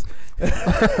ostracis.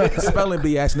 Spelling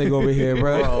bee ass nigga over here,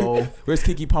 bro. Where's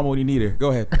Kiki Palmer when you need her? Go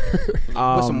ahead.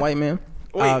 With some white man.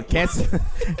 Cancel.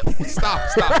 Stop.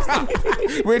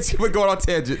 We're going on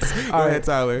tangents. Go ahead,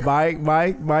 Tyler.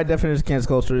 My definition of cancel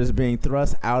culture is being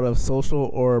thrust out of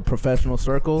social or professional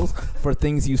circles for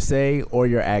things you say or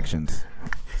your actions.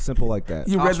 Simple like that.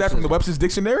 You read that from the Webster's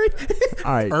Dictionary?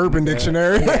 All right. Urban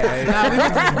Dictionary.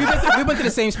 Nah, we went to the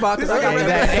same spot because I got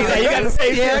that. You got the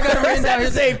same thing. Yeah, I got to write down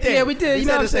the same thing. Yeah, we did. You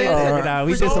know what I'm saying?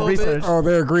 We did some research. Oh,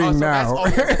 they're agreeing now. That's all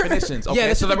your definitions. Okay,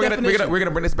 Yeah, so then we're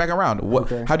gonna bring this back around.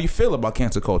 How do you feel about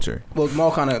cancel culture? Well, Maul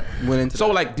kind of went into So,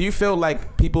 that. like, do you feel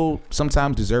like people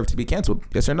sometimes deserve to be canceled?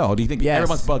 Yes or no? Or do you think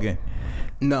everyone's bugging?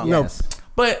 No. Yes.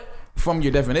 But from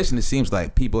your definition, it seems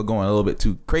like people are going a little bit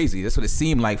too crazy. That's what it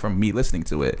seemed like from me listening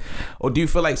to it. Or do you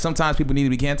feel like sometimes people need to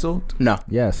be canceled? No.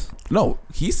 Yes. No.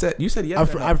 You said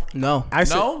yes. No. I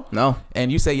said, No.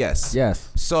 And you say yes. Yes.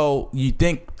 So you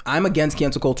think? I'm against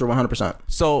cancel culture 100%.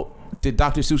 So did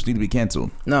Dr. Seuss need to be canceled?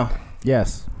 No.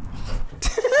 Yes.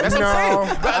 That's what I'm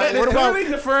saying. But what about clearly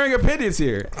deferring opinions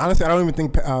here? honestly, I don't even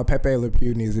think Pepe Le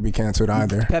Pew needs to be canceled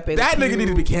either. Pepe That Le nigga Pew. need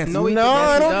to be canceled. No,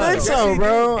 I don't think so,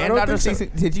 bro. I And don't Dr. think so.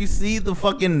 Seuss, did you see the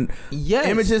fucking Yes.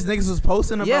 images niggas was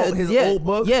posting about his old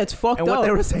book? Yeah, it's fucked And up. what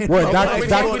they were saying. What, about wait,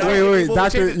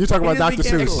 Doctor, you're talking about Dr.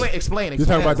 Seuss. Explain. You're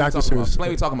talking about Dr. Seuss. Explain what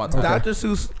you're talking about. Dr.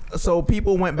 Seuss. So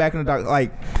people went back in the all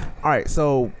right.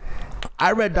 So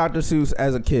I read Dr. Seuss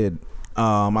as a kid.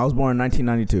 I was born in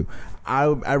 1992.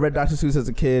 I read Dr. Seuss as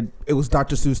a kid. It was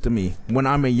Dr. Seuss to me. When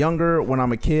I'm a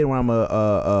kid, when I'm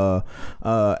a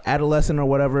adolescent or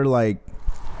whatever, like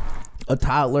a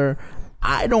toddler,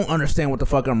 I don't understand what the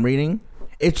fuck I'm reading.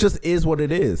 It just is what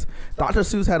it is. Dr.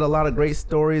 Seuss had a lot of great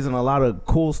stories and a lot of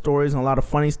cool stories and a lot of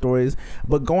funny stories.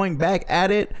 But going back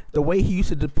at it, the way he used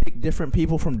to depict different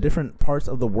people from different parts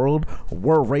of the world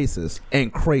were racist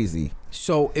and crazy.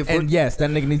 So if And yes,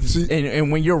 that nigga needs to.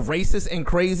 And when you're racist and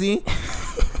crazy,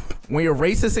 when you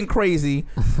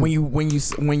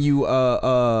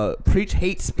preach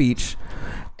hate speech,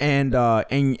 and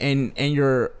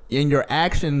your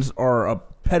actions are a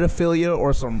pedophilia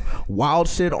or some wild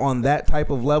shit on that type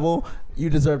of level, you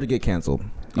deserve to get canceled.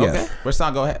 Okay.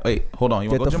 Rashawn, go ahead. Wait, hold on. You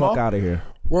want Get to go, the Jamal? fuck out of here.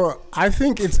 Well, I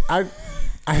think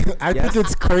I think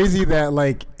it's crazy that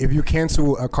like if you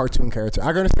cancel a cartoon character, I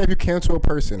understand if you cancel a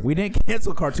person. We didn't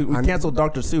cancel cartoon. We canceled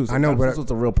Dr. Seuss. I know, Dr. but Seuss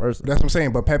was a real person. That's what I'm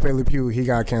saying. But Pepe Le Pew, he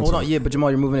got canceled. Hold on, yeah, but Jamal,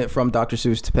 you're moving it from Dr.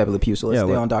 Seuss to Pepe Le Pew, so let's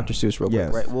stay on Dr. Seuss real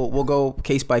quick, right? We'll go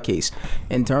case by case.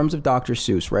 In terms of Dr.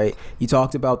 Seuss, right? You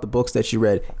talked about the books that you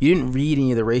read. You didn't read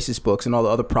any of the racist books and all the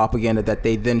other propaganda that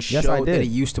they then showed that he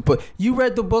used to put. You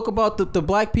read the book about the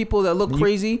black people that look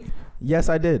crazy. Yes,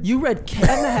 I did. You read Cat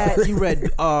in the Hat. You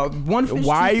read One Fish.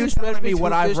 Why are you telling me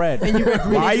what I've read? And you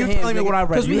read Why are you telling me what I've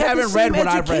read? Because You haven't read what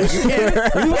I've read.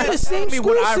 You had the same me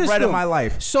what I've read in system. my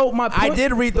life. So my point, I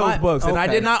did read those books, and I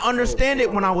did not understand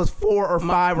it when I was 4 or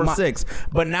 5 or 6.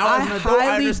 But now as an adult,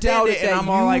 I understand it, and I'm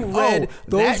all like, oh,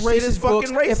 that shit is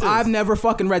fucking racist. If I've never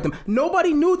fucking read them,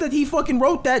 nobody knew that he fucking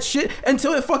wrote that shit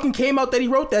until it fucking came out that he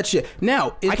wrote that shit.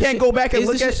 Now I can't go back and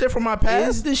look at shit from my past.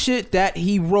 Is the shit that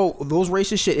he wrote, those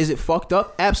racist shit, is it fucked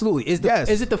up? Absolutely. Is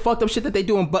it the fucked up shit that they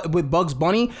do with Bugs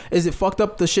Bunny? Is it fucked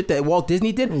up the shit that Walt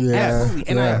Disney did? Yeah, absolutely.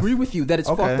 And I agree with you that it's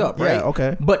fucked up, right? Yeah,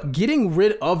 okay. But getting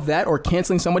rid of that or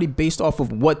canceling somebody based off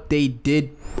of what they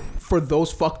did for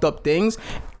those fucked up things,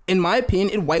 in my opinion,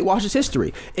 it whitewashes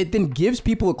history. It then gives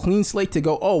people a clean slate to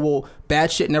go, oh, well, bad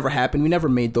shit never happened. We never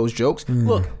made those jokes.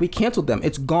 Look, we canceled them.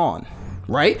 It's gone.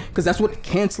 Right? Because that's what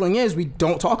canceling is. We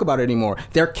don't talk about it anymore.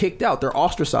 They're kicked out. They're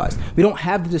ostracized. We don't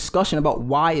have the discussion about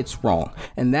why it's wrong.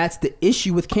 And that's the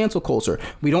issue with cancel culture.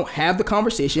 We don't have the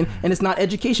conversation, and it's not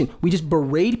education. We just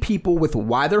berate people with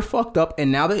why they're fucked up,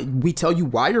 and now that we tell you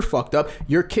why you're fucked up,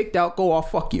 you're kicked out, go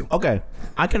off, fuck you. Okay,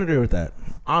 I can agree with that.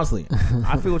 Honestly,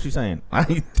 I feel what you're saying.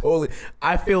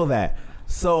 I feel that.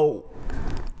 So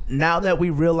now that we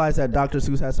realize that Dr.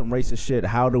 Seuss has some racist shit,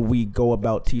 how do we go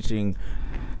about teaching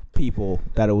people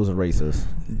that it was a racist?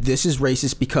 This is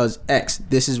racist because X.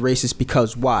 This is racist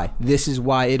because Y. This is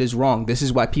why it is wrong. This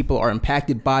is why people are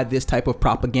impacted by this type of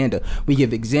propaganda. We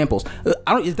give examples.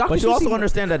 But you also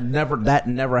understand that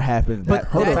never happened.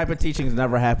 That type of teachings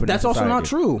never happened. That's also not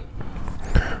true.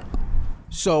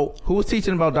 So who was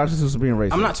teaching about Dr. Seuss being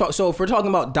racist? I'm not talking. So if we're talking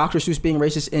about Dr. Seuss being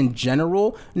racist in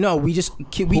general, no, we just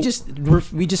stopped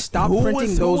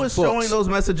printing those books. Who was showing those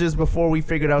messages before we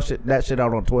figured out that shit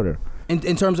out on Twitter?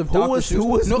 In terms of Dr.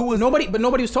 Seuss,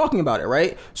 nobody was talking about it,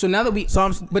 right? So now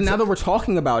that now that we're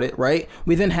talking about it, right,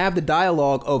 we then have the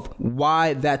dialogue of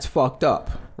why that's fucked up.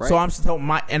 Right?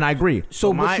 And I agree. So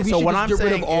what I'm saying, get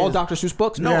rid of all Dr. Seuss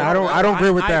books? No, I don't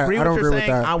agree with that. I don't agree with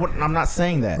that. I'm not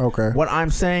saying that. Okay. What I'm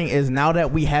saying is now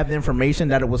that we have the information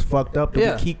that it was fucked up,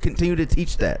 we continue to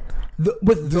teach that.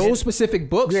 With those specific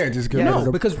books,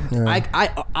 because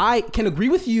I can agree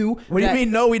with you. What do you mean?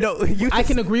 No, we don't. I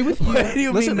can agree with you. What do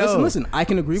you mean? No? Listen. I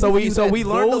can agree with you. So we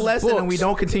learned the lesson and we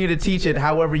don't continue to teach it.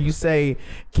 However, you say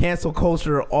cancel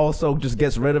culture also just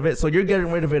gets rid of it. So you're getting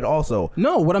rid of it also.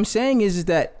 No, what I'm saying is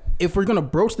that if we're gonna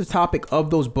broach the topic of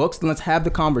those books, then let's have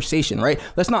the conversation, right?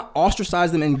 Let's not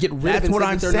ostracize them and get rid of them. That's what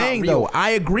I'm saying, though.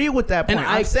 I agree with that point. And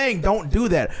I'm saying don't do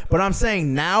that, but I'm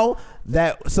saying now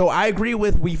that. So I agree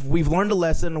with we've learned a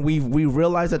lesson. We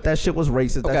realized that shit was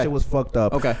racist. That shit was fucked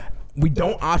up. Okay. We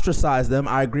don't ostracize them.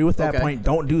 I agree with that point.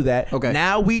 Don't do that. Okay.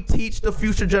 Now we teach the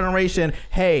future generation,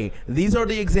 hey, these are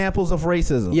the examples of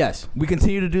racism. Yes. We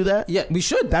continue to do that? Yeah, we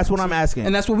should. That's what I'm asking.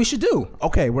 And that's what we should do.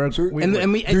 Okay.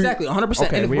 Exactly, 100%.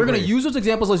 Okay, and if we're going to use those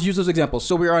examples, let's use those examples.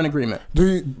 So we are in agreement.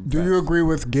 Do you agree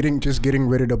with getting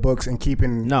rid of the books and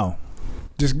keeping... No.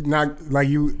 Just not like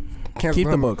you... Keep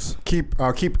the books. Keep the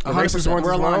racist ones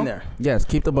we're as well? aligned there. Yes,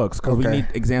 keep the books because we need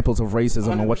examples of racism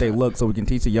 100%. And what they look, so we can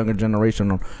teach the younger generation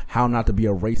on how not to be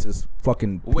a racist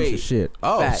fucking piece of shit.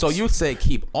 Oh, Facts. so you say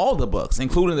keep all the books,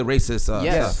 including the racist stuff.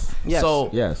 Yes.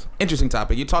 So interesting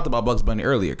topic. You talked about Bugs Bunny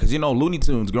earlier because Looney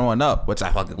Tunes growing up, which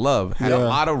I fucking love, had a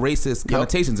lot of racist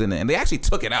connotations in it, and they actually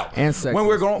took it out. And sexist. When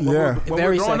we're growing up,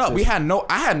 sexist.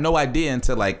 I had no idea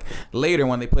until like later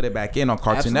when they put it back in on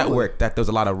Cartoon Network that there's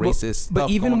a lot of racist stuff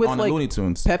even with on like the Looney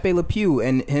Tunes. Pepe Le Pew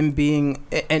and him being,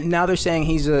 and now they're saying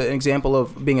he's an example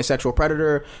of being a sexual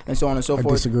predator and so on and so forth.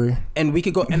 I disagree. And we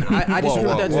could go, and I disagree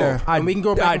with that too. Yeah. And we can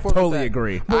go back and forth. I totally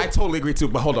agree. I totally agree too.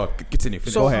 But hold on, continue.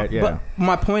 Go ahead. Yeah. But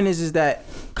my point is that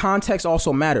context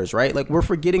also matters, right? Like we're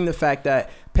forgetting the fact that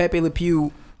Pepe Le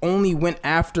Pew only went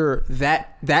after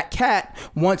that cat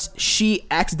once she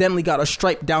accidentally got a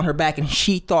stripe down her back and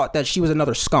she thought that she was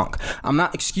another skunk. I'm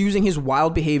not excusing his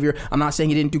wild behavior. I'm not saying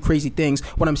he didn't do crazy things.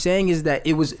 What I'm saying is that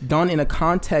it was done in a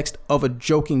context of a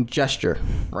joking gesture,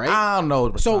 right? I don't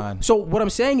know. So what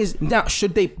I'm saying is now,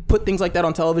 should they put things like that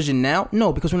on television now?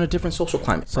 No, because we're in a different social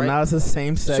climate. So right? now it's the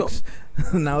same sex.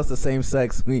 Now it's the same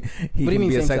sex. He can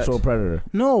be a sexual predator.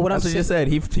 No, what That's I'm what you said.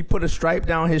 He put a stripe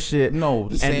down his shit. No,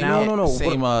 same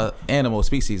animal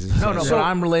species. No, but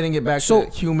I'm relating it back to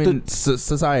human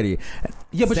society.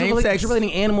 Yeah, but you're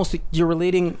relating animals to, you're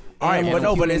relating. All right, but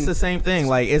no, but it's human- the same thing.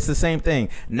 Like, it's the same thing.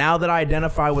 Now that I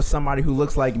identify with somebody who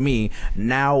looks like me,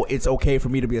 now it's okay for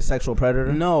me to be a sexual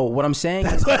predator. No, what I'm saying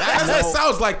is That's what it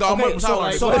sounds like, though. Okay,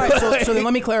 so then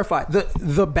let me clarify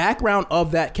the background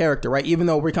of that character, right? Even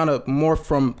though we're kind of more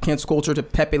from cancel culture to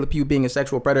Pepe Le Pew being a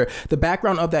sexual predator, the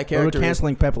background of that character. We're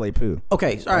canceling Pepe Le Pew.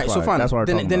 Okay, all right, so fine. That's what we're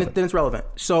talking about. Then it's relevant.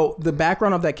 So the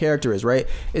background of that character is right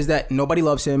is that nobody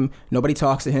loves him, nobody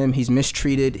talks to him, he's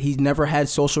mistreated, he's never had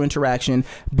social interaction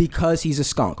because he's a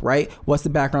skunk. Right? What's the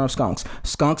background of skunks?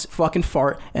 Skunks fucking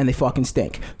fart and they fucking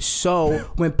stink. So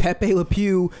when Pepe Le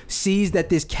Pew sees that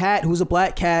this cat, who's a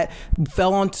black cat,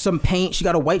 fell on some paint, she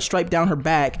got a white stripe down her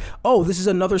back. Oh, this is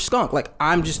another skunk. Like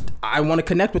I want to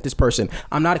connect with this person.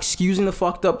 I'm not excusing the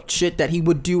fucked up shit that he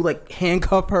would do, like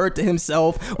handcuff her to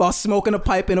himself while smoking a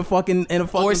pipe in a fucking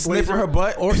or sniffing her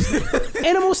butt, or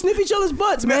animals sniff each other's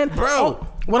butts, man, bro. Oh,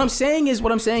 What I'm saying is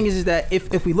that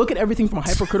if we look at everything from a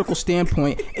hypercritical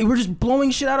standpoint, we're just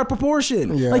blowing shit out of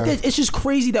proportion. Yeah. Like it's just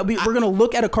crazy that we're gonna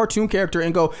look at a cartoon character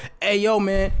and go, "Hey, yo,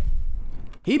 man,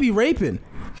 he be raping."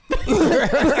 All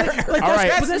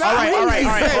right.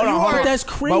 Hold on. That's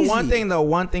crazy. But one thing though,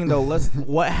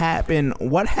 what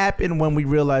happened when we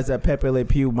realized that Pepe Le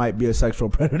Pew might be a sexual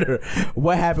predator?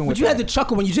 What happened with But you that? had to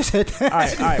chuckle when you just said that. All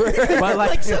right. But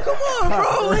like, so come on,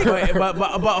 bro. Like,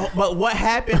 but what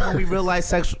happened when we realized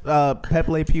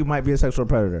Pepe Le Pew might be a sexual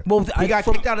predator? Well, he got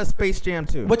kicked out of Space Jam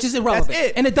 2. which is irrelevant. That's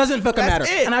it. And it doesn't fucking matter.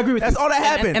 It. And I agree with That's you. all that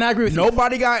happened. And I agree with you.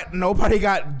 Nobody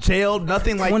got jailed.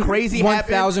 Nothing like crazy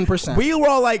happened. 1000%. We were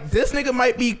all like, this nigga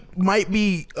might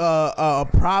be a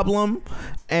problem,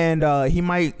 and he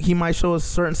might show a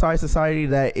certain side of society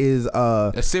that is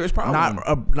a serious problem.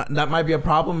 That might be a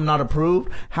problem, not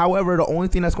approved. However, the only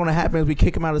thing that's going to happen is we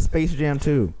kick him out of Space Jam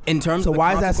 2. So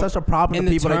why is that such a problem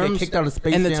to people that get kicked out of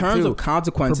Space Jam 2? In the terms of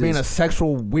consequences, for being a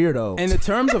sexual weirdo. In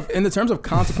the terms of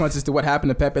consequences to what happened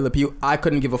to Pepe Le Pew, I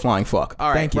couldn't give a flying fuck. All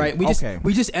right, Thank you. Right? Okay.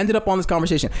 We just ended up on this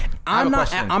conversation. I'm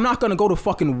not going to go to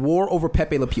fucking war over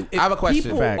Pepe Le Pew. If I have a question.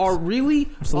 People Facts. are really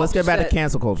So let's get back to upset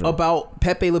cancel culture. about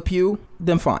Pepe Le Pew,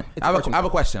 then fine. It's I have a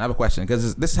question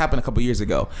because this happened a couple years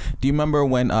ago. Do you remember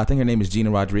when I think her name is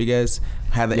Gina Rodriguez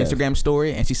had the Instagram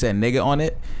story and she said nigga on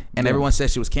it and everyone said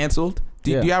she was canceled?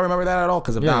 Do y'all remember that at all?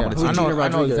 Because I'm not with it. I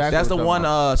know exactly. That's the one.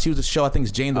 She was a show. I think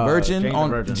it's Jane the Virgin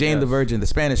Jane the Virgin, the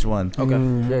Spanish one. Okay.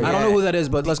 I don't know who that is,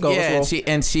 but let's go. Yeah, let's roll.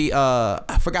 and she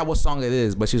I forgot what song it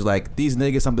is, but she was like, these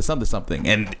niggas something,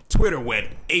 and Twitter went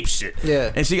ape shit.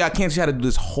 Yeah. And she got canceled. She had to do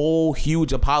this whole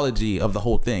huge apology of the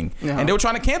whole thing, and they were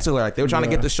trying to cancel her. Like they were trying to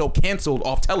get the show canceled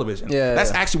off television. Yeah. That's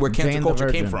actually where cancel Jane the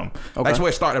culture came Virgin. from. That's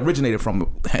where it originated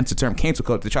from. Hence the term cancel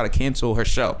culture. They try to cancel her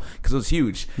show because it was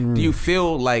huge. Do you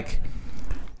feel like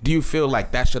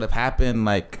that should have happened?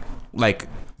 Like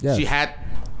Yes. she had.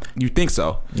 You think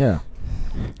so? Yeah.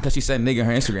 Because she said nigga in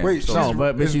her Instagram. Wait, So-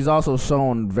 No, but she's also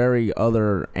shown very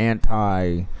other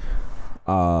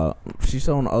she's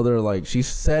shown other, like, she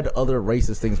said other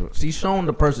racist things. She's shown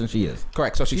the person she is.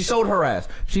 correct. So She showed her ass.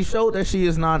 She showed that she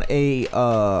is not a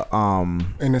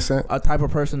innocent. a type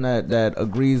of person that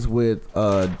agrees with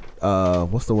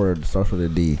what's the word starts with a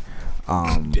D.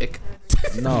 dick.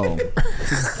 No.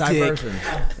 Diversion.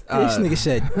 This nigga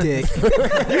said dick.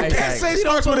 Can't say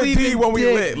starts with a D when we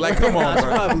lit. Like, come on,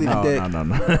 bro. I believe dick.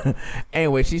 No.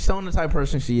 Anyway, she's shown the type of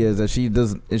person she is. That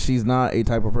she's not a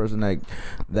type of person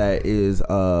that is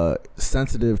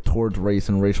sensitive towards race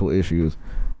and racial issues.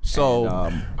 So,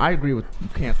 And, I agree with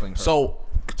canceling her. so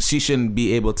she shouldn't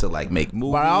be able to like make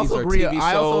movies But I also or agree. TV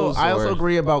shows. I also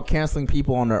agree about canceling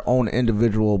people on their own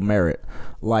individual merit.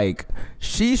 Like,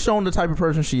 she's shown the type of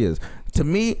person she is. To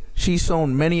me, she's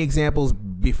shown many examples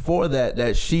before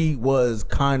that she was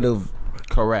kind of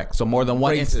correct. So more than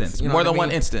one racist, instance. you know More what than I one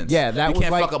mean? instance. Yeah, that you was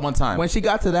can't like, fuck up one time. When she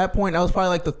got to that point, that was probably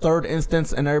like the third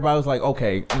instance, and everybody was like,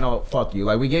 "Okay, fuck you."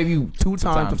 Like, we gave you two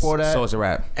times before that, so it's a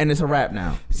wrap. and it's a wrap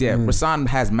now. Yeah, Rasan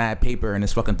has mad paper and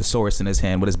his fucking thesaurus in his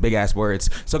hand with his big ass words.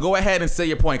 So go ahead and say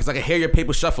your point, because I can hear your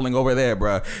paper shuffling over there,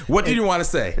 bro. What did you want to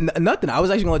say? Nothing. I was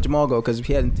actually gonna let Jamal go because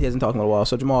he hasn't talked in a while.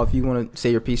 So Jamal, if you want to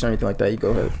say your piece or anything like that, you go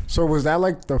ahead. So was that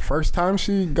like the first time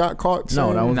she got caught? No,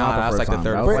 saying- that was Nah, not the that's first like the time.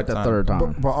 third That was like the time. third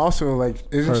time. But also, like,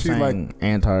 isn't Her she like, saying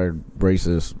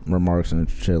anti-racist remarks and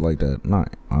shit like that.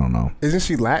 I don't know. isn't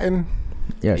she Latin?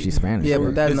 Yeah, she's Spanish. Yeah,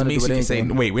 but that has This nothing to means do she with can say,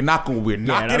 anything. wait, we're not getting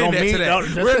that there don't today. mean-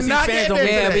 just We're 'cause not she's getting Spanish there don't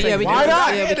mean- today. we Why can't- not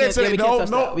yeah, we getting there can't- today? yeah, we No, can't touch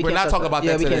no, that. We we're can't not touch talking that. about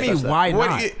Yeah, that we today. can't touch that. Why What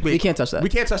not? do you- We can't touch that. We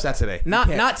can't touch that today.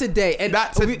 Not today. And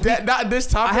Not this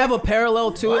topic. I have a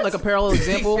parallel to it, like a parallel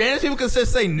example. Spanish people can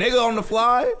just say nigga on the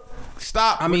fly.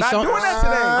 Stop. I mean, we're not some- doing that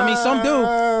today. I mean, some do.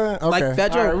 Okay. Like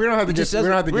Fedro, All right, we don't have to he get. just We says-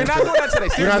 don't have to We're get. not into doing that today.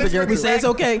 We don't have to get We into say it's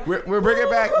okay. We're bringing it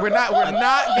back. We're not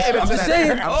getting into just that.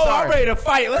 saying. I'm Oh, sorry. I'm ready to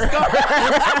fight. Let's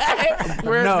go.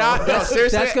 We're No, not. No, that's-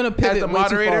 seriously. that's gonna pivot as the way too far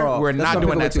moderator, off. we're That's not gonna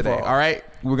doing pivot that way too today. far All right.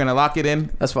 We're gonna lock it in.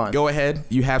 That's fine. Go ahead.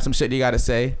 You have some shit you got to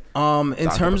say. In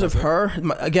terms of her,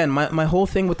 my whole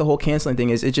thing with the whole canceling thing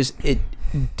is it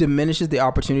diminishes the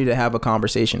opportunity to have a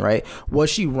conversation, right? Was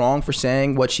she wrong for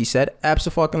saying what she said?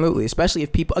 Absolutely. Especially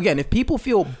if people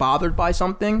feel bothered by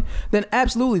something, then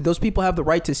absolutely those people have the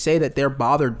right to say that they're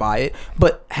bothered by it,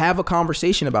 but have a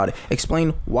conversation about it.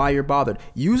 Explain why you're bothered.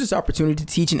 Use this opportunity to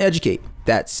teach and educate.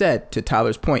 That said, to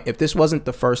Tyler's point, if this wasn't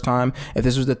the first time, if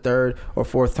this was the third or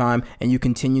fourth time, and you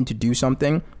continue to do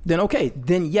something, then okay,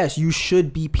 then yes, you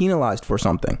should be penalized for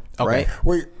something, right?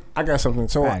 Wait, I got something.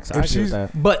 So Facts. I if agree with she's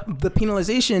that. But the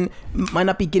penalization might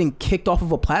not be getting kicked off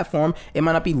of a platform. It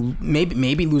might not be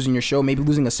maybe losing your show, maybe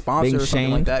losing a sponsor Being or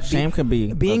something like shamed. that. Shame can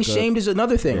be being a good- shamed is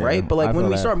another thing, Yeah, right? But like I when feel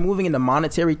we that. start moving into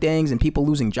monetary things and people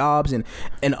losing jobs and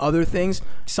other things,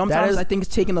 sometimes is- I think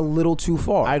it's taken a little too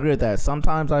far. I agree with that.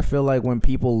 Sometimes I feel like when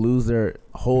people lose their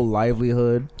whole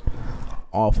livelihood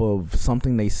off of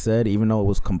something they said, even though it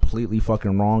was completely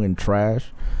fucking wrong and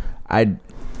trash,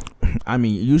 I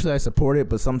mean, usually I support it,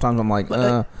 but sometimes I'm like,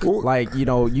 like, you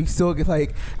know, you still get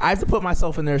like, I have to put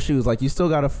myself in their shoes. Like, you still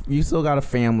got a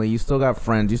family, you still got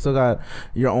friends, you still got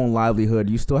your own livelihood,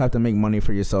 you still have to make money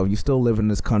for yourself, you still live in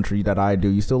this country that I do,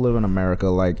 you still live in America.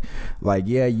 Like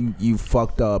yeah, you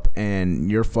fucked up, and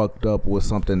you're fucked up with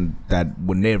something that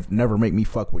would never make me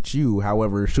fuck with you.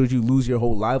 However, should you lose your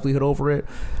whole livelihood over it?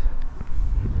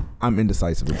 I'm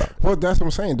indecisive about it. well, that's what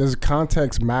I'm saying. Does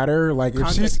context matter? Like if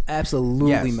Context she's absolutely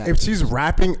Yes. matters. if she's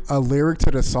rapping a lyric to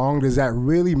the song, does that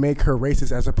really make her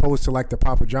racist as opposed to like the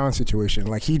Papa John situation?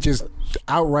 Like he just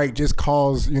outright just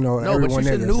calls, you know, No, but everyone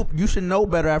niggas. you should know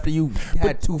better after you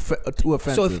had two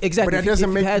offenses. so exactly, But that if you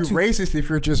doesn't make you had to- racist if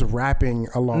you're just rapping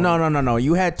along. No.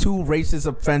 You had two racist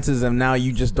offenses, and now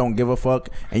you just don't give a fuck,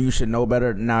 and you should know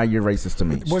better. Now you're racist to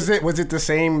me. Was it the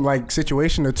same like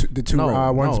situation the two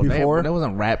ones no, before? That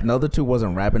wasn't rap. The other two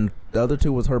wasn't rapping. The other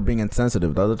two was her being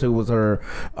insensitive. The other two was her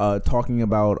talking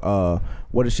about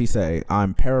what did she say?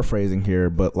 I'm paraphrasing here,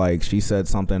 but like she said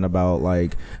something about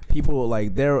like people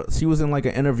like there. She was in like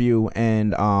an interview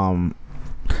and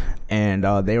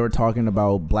they were talking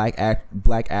about black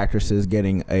actresses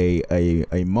getting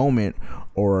a moment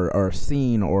or a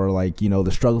scene, or like, you know,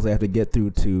 the struggles they have to get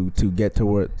through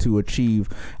to achieve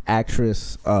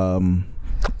actress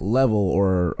level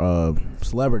or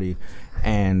celebrity.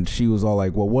 And she was all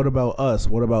like, well, what about us?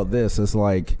 What about this? It's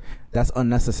like, that's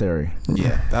unnecessary.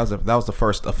 Yeah, that was the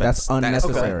first offense. That's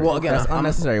unnecessary. Okay. Well, again, that's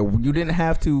unnecessary. You didn't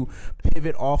have to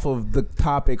pivot off of the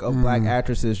topic of black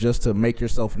actresses just to make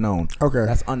yourself known. Okay.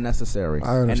 That's unnecessary.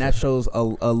 I understand. And that shows a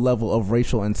level of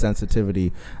racial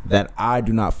insensitivity that I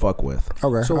do not fuck with.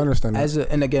 Okay, So I understand that.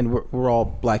 and again, we're all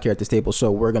black here at this table,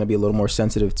 so we're going to be a little more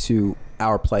sensitive to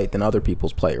our plight than other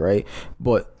people's plight, right?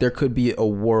 But there could be a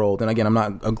world, and again, I'm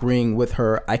not agreeing with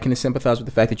her. I can sympathize with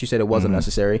the fact that you said it wasn't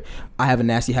necessary. I have a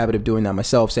nasty habit of doing that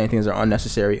myself, saying things that are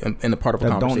unnecessary in the part of a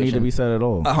That conversation. don't need to be said at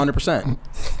all. 100%.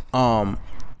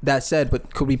 That said,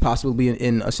 but could we possibly be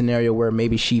in a scenario where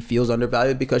maybe she feels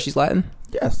undervalued because she's Latin?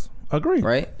 Yes. Agree.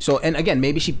 Right. So, and again,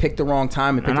 maybe she picked the wrong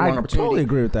time and picked And the I wrong opportunity. totally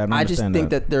agree with that and I just understand think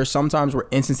that. that there are some times where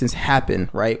instances happen,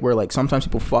 right? Where like sometimes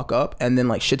people fuck up and then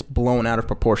like shit's blown out of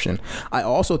proportion. I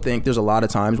also think there's a lot of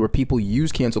times where people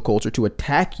use cancel culture to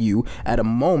attack you at a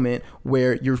moment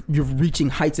where you're reaching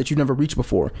heights that you've never reached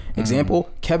before. Example,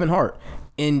 Kevin Hart.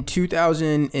 In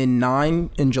 2009,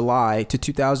 in July to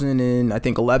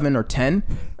 2011 or 10.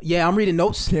 Yeah, I'm reading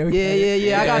notes. Yeah.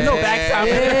 I got notes.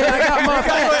 Yeah, I got my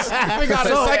facts. We got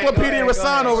Encyclopedia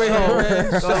Rasan over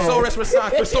here. Thesaurus Rasan,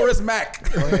 Thesaurus Mac.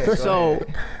 So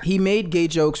he made gay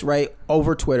jokes right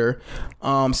over Twitter.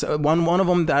 So one of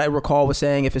them that I recall was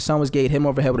saying if his son was gay, hit him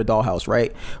over the head with a dollhouse,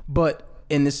 right? But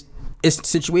in this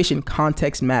situation,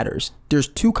 context matters. There's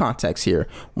two contexts here.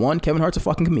 One, Kevin Hart's a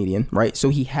fucking comedian, right? So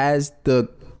he has the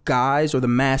guise or the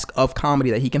mask of comedy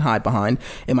that he can hide behind.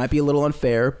 It might be a little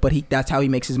unfair, but that's how he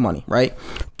makes his money, right?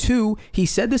 Two, he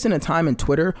said this in a time in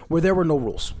Twitter where there were no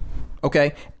rules.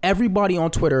 Okay? Everybody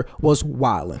on Twitter was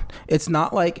wilding. It's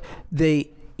not like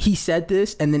he said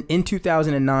this and then in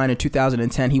 2009 and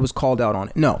 2010 he was called out on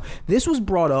it. No, this was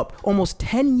brought up almost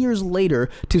 10 years later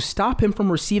to stop him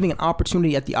from receiving an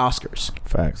opportunity at the Oscars.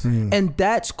 Facts. And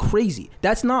that's crazy.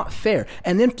 That's not fair.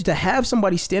 And then to have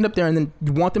somebody stand up there and then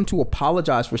you want them to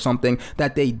apologize for something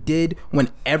that they did when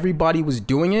everybody was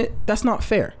doing it, that's not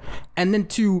fair. And then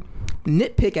to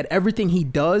nitpick at everything he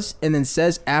does and then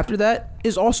says after that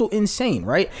is also insane,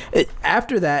 right?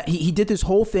 After that, he did this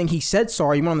whole thing. He said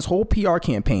sorry. He went on this whole PR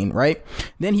campaign, right?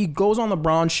 Then he goes on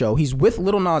LeBron's show. He's with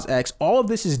Lil Nas X. All of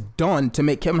this is done to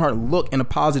make Kevin Hart look in a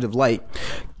positive light.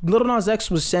 Lil Nas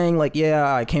X was saying like,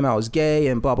 yeah, I came out as gay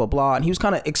and blah, blah, blah. And he was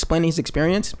kind of explaining his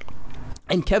experience.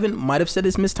 And Kevin might have said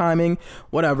it's mistiming,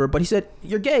 whatever. But he said,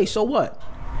 you're gay, so what?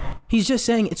 He's just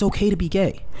saying it's okay to be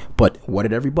gay. But what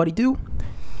did everybody do?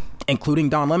 Including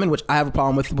Don Lemon, which I have a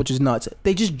problem with, which is nuts.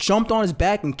 They just jumped on his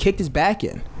back and kicked his back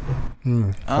in.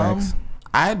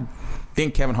 I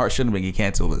think Kevin Hart shouldn't have been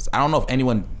canceled. I don't know if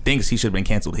anyone thinks he should have been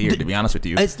canceled here, to be honest with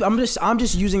you. I'm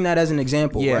just using that as an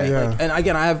example, right? Yeah. Like, and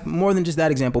again, I have more than just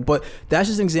that example, but that's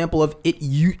just an example of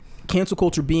cancel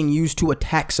culture being used to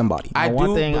attack somebody.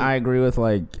 I agree with,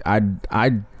 like, I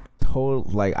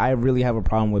really have a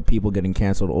problem with people getting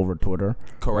canceled over Twitter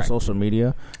or social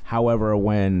media. However,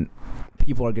 when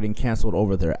people are getting canceled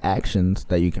over their actions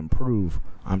that you can prove,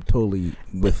 I'm totally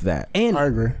with that. And I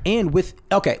agree. And with,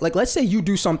 okay, like, let's say you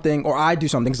do something or I do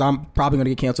something, because I'm probably going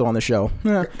to get canceled on the show.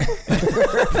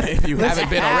 If you haven't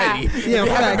been already. Yeah,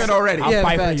 you haven't been already. I'll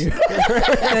fight for you.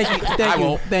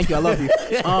 Thank you. I love you.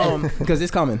 Because it's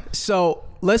coming. So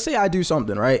let's say I do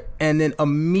something, right? And then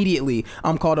immediately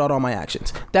I'm called out on my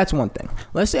actions. That's one thing.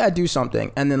 Let's say I do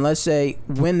something, and then let's say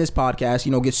when this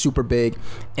podcast, gets super big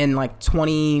in like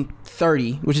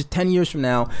 2030, which is 10 years from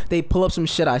now, they pull up some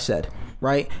shit I said,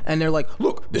 right? And they're like,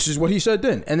 look, this is what he said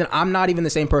then. And then I'm not even the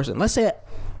same person. Let's say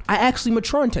I actually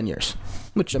mature in 10 years.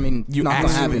 Which, I mean, You not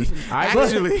gonna happen. I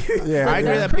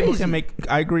agree that people can make.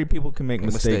 I agree people can make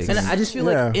mistakes. And I just feel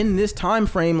like in this time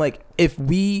frame, like, if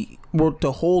we were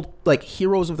to hold like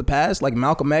heroes of the past, like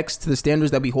Malcolm X, to the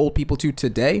standards that we hold people to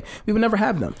today, we would never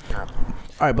have them. All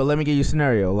right, but let me give you a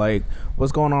scenario. Like,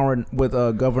 what's going on with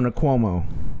Governor Cuomo?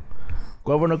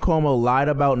 Governor Cuomo lied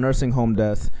about nursing home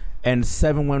deaths, and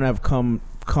 7 women have come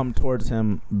towards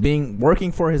him,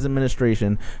 working for his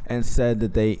administration, and said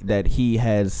that he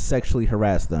has sexually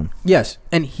harassed them. Yes,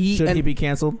 and should he be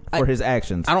canceled for his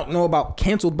actions? I don't know about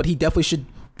canceled, but he definitely should.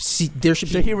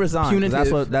 Should he resign?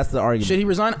 Punitive. That's the argument. Should he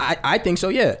resign? I think so.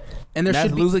 Yeah, and there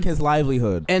should be losing his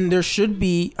livelihood. And there should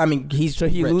be. I mean,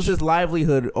 should he lose his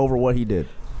livelihood over what he did?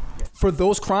 For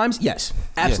those crimes, yes,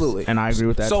 absolutely. Yes. And I agree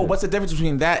with that. So what's the difference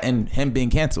between that and him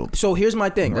being canceled? So here's my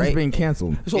thing, right? Being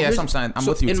canceled. So yeah, I'm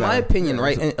with you. In my opinion,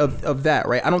 right, of that,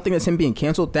 right, I don't think that's him being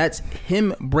canceled. That's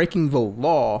him breaking the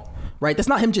law. Right? That's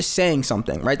not him just saying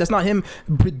something. Right? That's not him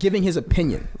giving his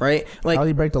opinion. Right? Like, how did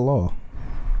he break the law?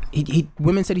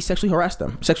 Women said he sexually harassed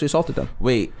them, sexually assaulted them.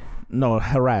 Wait. No,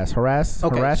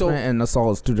 harassment and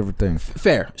assault is two different things.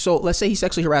 Fair. So let's say he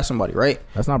sexually harassed somebody, right?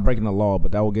 That's not breaking the law,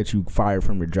 but that will get you fired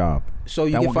from your job. So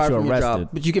you get fired from your job,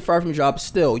 but you get fired from your job.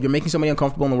 Still, you're making somebody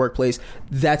uncomfortable in the workplace.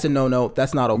 That's a no.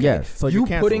 That's not okay. Yes. So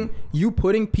you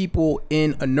putting people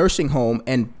in a nursing home,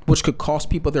 and which could cost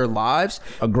people their lives.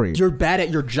 Agreed. You're bad at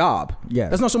your job. Yes.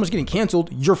 That's not so much getting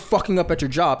canceled. You're fucking up at your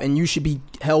job, and you should be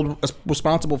held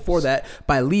responsible for that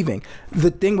by leaving. The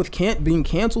thing with being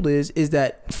canceled is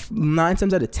that 9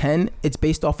 times out of 10, it's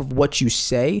based off of what you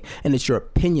say, and it's your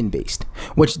opinion based,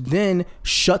 which then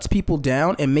shuts people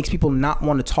down and makes people not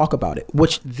want to talk about it,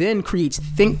 which then creates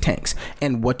think tanks.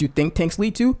 And what do think tanks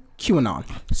lead to? QAnon.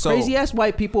 So, crazy ass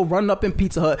white people running up in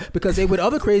Pizza Hut because they with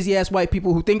other crazy ass white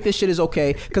people who think this shit is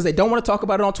okay because they don't want to talk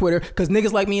about it on Twitter because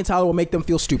niggas like me and Tyler will make them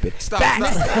feel stupid. Stop.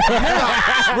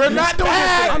 We're not doing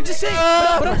this. I'm just saying.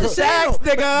 But I'm just saying,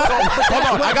 nigga.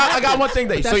 Hold on. I got one thing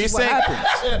there. So you're saying.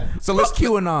 So let's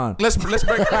QAnon. Let's break.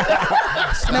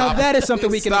 Now that is something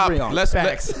we can agree on.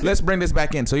 Let's bring this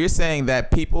back in. So you're saying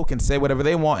that people can say whatever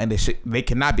they want and they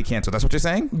cannot be canceled. That's what you're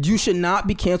saying? You should not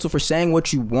be canceled for saying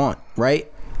what you want, right?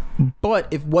 But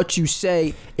if what you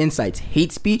say incites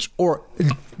hate speech or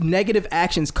negative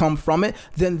actions come from it,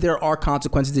 then there are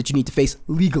consequences that you need to face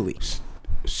legally.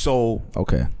 So,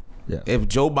 okay. Yeah. If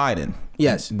Joe Biden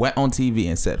went on TV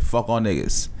and said, fuck all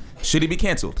niggas, should he be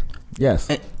canceled? Yes.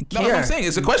 No, that's what I'm saying.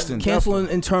 It's a question. Canceling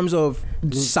in terms of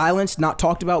silence, not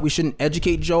talked about. We shouldn't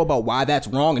educate Joe about why that's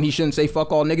wrong, and he shouldn't say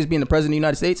fuck all niggas being the president of the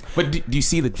United States. But do you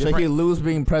see the difference? Should he lose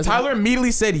being president? Tyler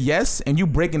immediately said yes, and you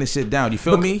breaking the shit down. You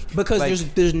feel me?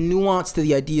 Because there's nuance to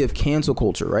the idea of cancel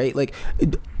culture, right? Like,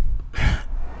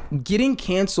 getting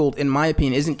canceled, in my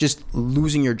opinion, isn't just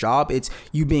losing your job. It's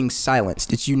you being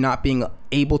silenced. It's you not being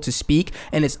able to speak,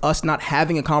 and it's us not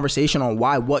having a conversation on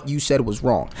why what you said was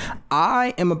wrong.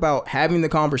 I am about having the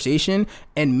conversation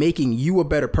and making you a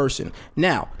better person.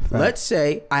 Now, let's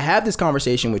say I have this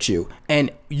conversation with you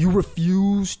and you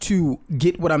refuse to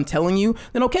get what I'm telling you,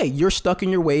 then okay, you're stuck in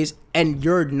your ways and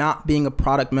you're not being a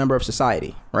product member of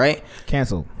society, right?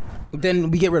 Canceled. Then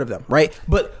we get rid of them, right?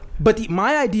 But But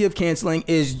my idea of canceling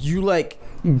is you like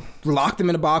lock them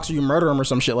in a box or you murder them or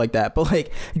some shit like that. But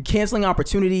like canceling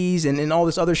opportunities and all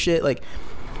this other shit, like,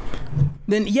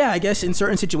 then yeah, I guess in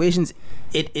certain situations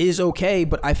it is okay.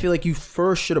 But I feel like you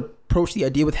first should approach the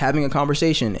idea with having a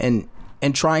conversation and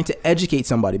trying to educate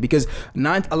somebody, because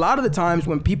a lot of the times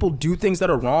when people do things that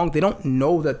are wrong, they don't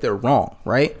know that they're wrong,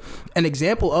 right? An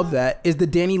example of that is the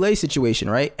Danny Lay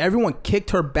situation, right? Everyone kicked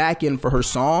her back in for her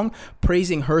song,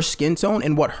 praising her skin tone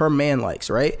and what her man likes,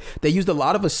 right? They used a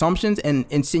lot of assumptions and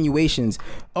insinuations.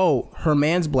 Oh, her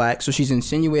man's black, so she's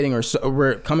insinuating, or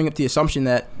we're coming up to the assumption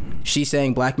that she's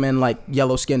saying black men like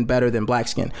yellow skin better than black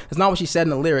skin. That's not what she said in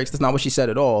the lyrics. That's not what she said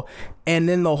at all. And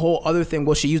then the whole other thing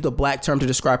was she used a black term to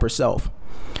describe herself.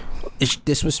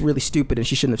 This was really stupid and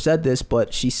she shouldn't have said this,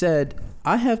 but she said,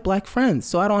 I have black friends,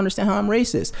 so I don't understand how I'm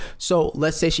racist. So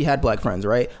let's say she had black friends,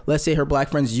 right? Let's say her black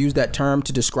friends used that term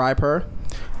to describe her.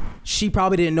 She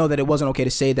probably didn't know that it wasn't okay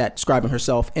to say that, describing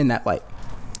herself in that light.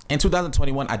 In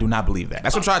 2021, I do not believe that.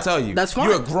 That's what I'm trying to tell you. That's fine.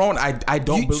 You're grown. I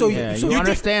don't believe that. You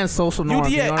understand social norms.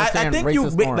 I think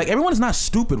racist norms. Like, everyone is not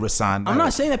stupid, Rasan. I'm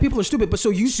not saying that people are stupid, but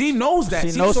she knows that.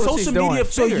 She knows what she's doing.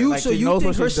 So you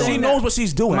think her saying she knows what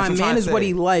she's doing. My man is what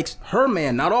he likes. Her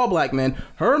man, not all black men.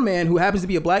 Her man, who happens to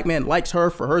be a black man, likes her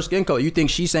for her skin color. You think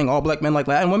she's saying all black men like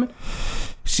Latin women?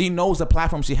 She knows the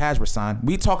platform she has, Rasan.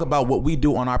 We talk about what we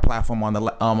do on our platform on the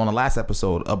last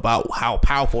episode about how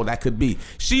powerful that could be.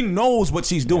 She knows what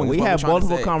she's doing. We have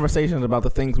multiple conversations about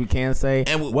the things we can say,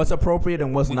 and what's appropriate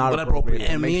and what's not appropriate.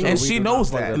 And she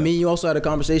knows that. I mean, you also had a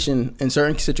conversation in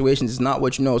certain situations. It's not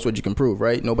what you know, it's what you can prove,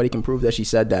 right? Nobody can prove that she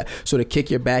said that. So to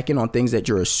kick your back in on things that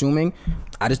you're assuming,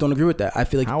 I just don't agree with that. I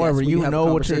feel like, however, you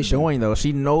know what you're doing, though.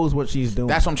 She knows what she's doing.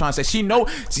 That's what I'm trying to say. She knows.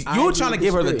 You're trying to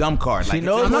give her the dumb card. She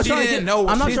knows. I'm not trying to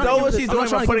get. I'm not trying to know what she's doing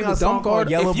by putting a song called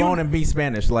Yellowbone and Be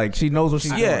Spanish. Like, she knows what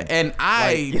she's doing. Yeah, and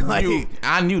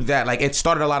I knew that. Like, it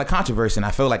started a lot of controversy, and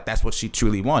I feel like that's what she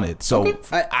truly wanted. So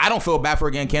I don't feel bad for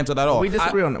her getting canceled at all. We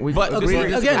disagree on that. We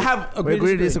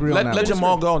agree to disagree on that. Let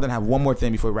Jamal go, and then have one more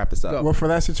thing before we wrap this up. Well, for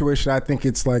that situation, I think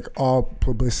it's like all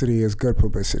publicity is good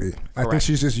publicity. I think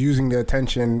she's just using the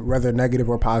attention, whether negative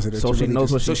or positive. So she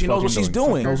knows what she's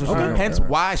doing. Hence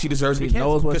why she deserves to be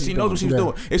canceled, because she knows what she's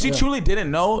doing. If she truly didn't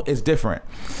know, it's different.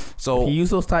 So he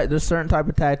used there's certain type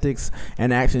of tactics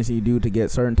and actions you do to get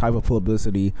certain type of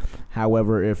publicity.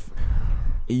 However, if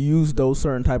you use those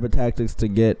certain type of tactics to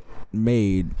get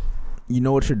made, you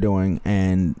know what you're doing,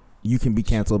 and you can be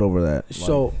canceled over that.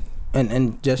 So,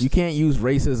 and just, you can't use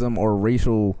racism or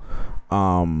racial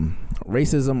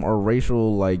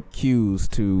like cues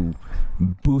to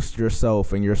boost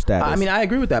yourself and your status. I mean, I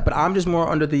agree with that, but I'm just more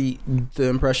under the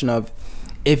impression of,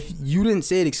 if you didn't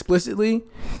say it explicitly,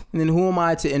 then who am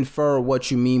I to infer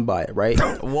what you mean by it, right?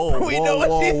 Whoa, we know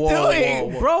what she's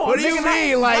doing, bro. What do you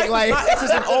mean? Like not X's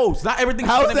and O's. Not everything.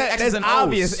 How's that? It's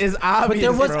obvious. It's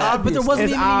obvious. But there wasn't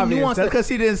even any nuance. That's because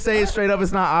he didn't say it straight up.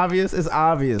 It's not obvious. It's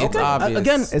obvious. It's obvious.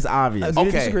 Again, it's obvious. I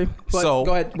disagree. So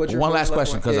go ahead. One last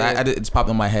question, because it's popped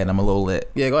in my head. I'm a little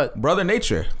lit. Yeah, go ahead. Brother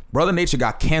Nature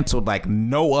got canceled like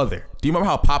no other. Do you remember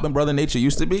how popping Brother Nature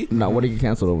used to be? No, what did he get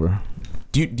canceled over?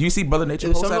 Do you see Brother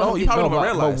Nature post at all? You probably don't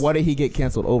realize. But what did he get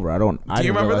canceled over? I don't. Do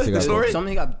you remember the story?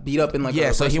 Something got beat up in like.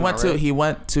 Yeah, so he went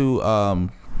to.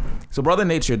 So Brother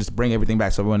Nature, just bring everything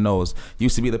back so everyone knows,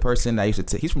 used to be the person that used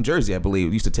to he's from Jersey, I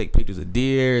believe, used to take pictures of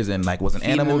deers and like was an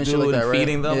animal dude and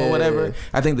feeding them or whatever. Yeah.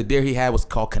 I think the deer he had was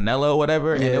called Canelo or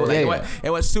whatever, and it was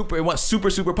it went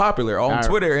super popular on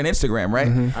Twitter and Instagram, right?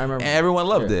 Mm-hmm. I remember. And everyone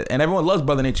loved it, and everyone loves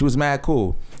Brother Nature. He was mad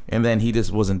cool. And then he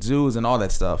just was in zoos and all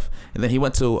that stuff. And then he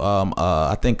went to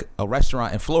I think a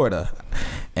restaurant in Florida,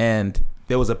 and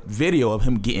there was a video of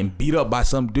him getting beat up by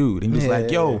some dude. And he was like,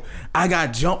 yo, I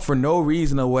got jumped for no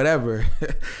reason or whatever.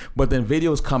 But then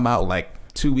videos come out like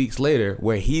 2 weeks later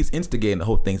where he's instigating the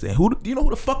whole thing, saying, do you know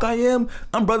who the fuck I am?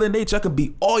 I'm Brother Nature. I could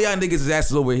beat all y'all niggas'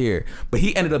 asses over here. But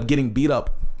he ended up getting beat up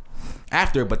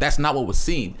after, but that's not what was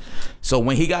seen. So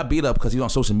when he got beat up, because he was on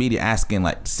social media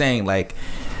saying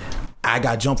I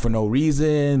got jumped for no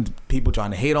reason, people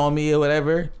trying to hate on me or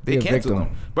whatever, they canceled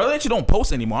him. Brother Nature don't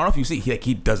post anymore. I don't know if you see,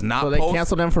 he does not post. So they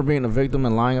canceled him for being a victim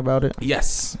and lying about it?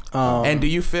 Yes. And do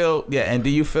you feel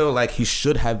like he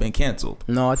should have been canceled?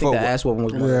 No, I think the ass whooping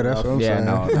was more. Yeah, that's what I'm saying.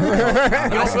 No. You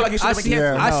don't feel like he should have been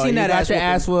canceled? I seen that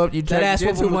ass whooping. You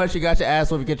did too much, you got your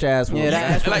ass whooped, you get your ass whooped.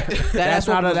 Yeah, that's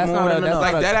not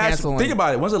that ass. Think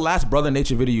about it. When's the last Brother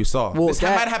Nature video you saw? Well,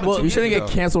 you shouldn't get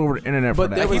canceled over the internet for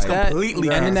that. He's completely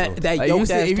canceled. And then that yoked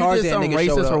ass Tarzan nigga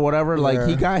showed up. Or whatever, whatever. Like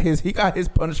Yeah. he got his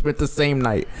punishment the same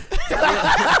night.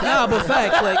 Nah, but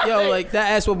facts, like yo, like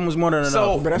that ass whooping was more than enough.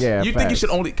 So Yeah, you think you facts. should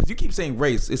only because you keep saying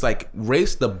race? It's like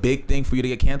race the big thing for you to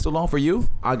get canceled on for you?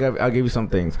 I'll give you some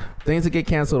things to get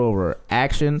canceled over.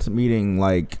 Actions, meaning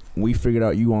like we figured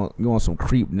out you on some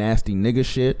creep nasty nigga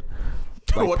shit.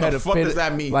 Like What the fuck does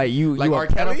that mean? Like you Like a R.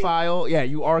 Kelly? pedophile? Yeah,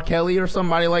 you R. Kelly or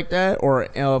somebody like that, or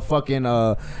fucking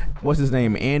what's his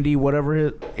name? Andy whatever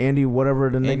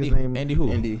the nigga's name. Andy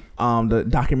who? Indy. The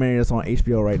documentary that's on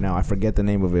HBO right now. I forget the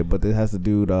name of it, but it has the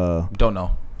dude. Don't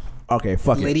know. Okay,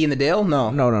 fuck it. Lady in the Dale? No.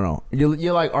 No.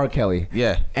 You're like R. Kelly.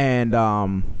 Yeah. And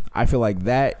I feel like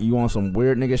that you on some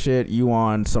weird nigga shit. You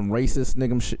on some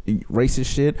racist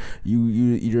shit.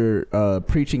 You're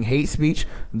preaching hate speech.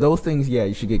 Those things, yeah,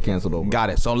 you should get canceled over. Got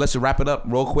it. So let's just wrap it up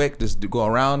real quick. Just go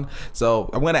around. So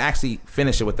I'm gonna actually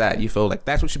finish it with that. You feel like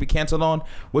that's what should be canceled on?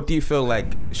 What do you feel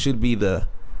like should be the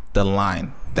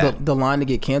line? The line to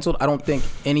get canceled, I don't think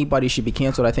anybody should be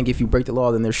canceled. I think if you break the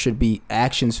law, then there should be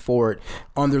actions for it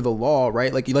under the law,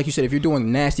 right? Like you said, if you're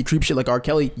doing nasty creep shit like R.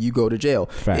 Kelly, you go to jail.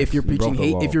 Facts. If you're You preaching broke the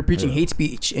hate, law. if you're preaching Yeah. hate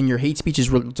speech and your hate speech is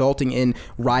resulting in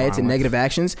riots and negative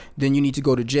actions, then you need to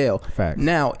go to jail. Facts.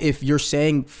 Now, if you're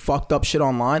saying fucked up shit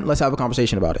online, let's have a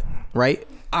conversation about it, right?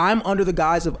 I'm under the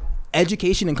guise of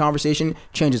education and conversation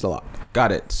changes a lot.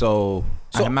 Got it. So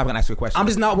I'm not gonna ask you a question. I'm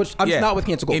just not with cancel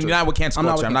culture. And you're not with cancel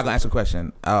culture. I'm not gonna ask you a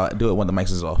question. Do it when the mic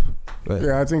is off. Go ahead.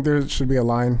 Yeah, I think there should be a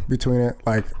line between it.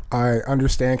 Like, I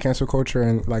understand cancel culture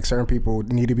and like certain people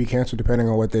need to be canceled depending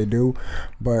on what they do.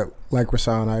 But like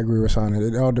Rasan, I agree with Rasan.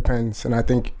 It all depends. And I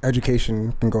think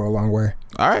education can go a long way.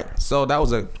 All right. So that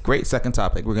was a great second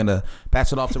topic. We're gonna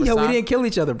pass it off to Rasan. Yo, we didn't kill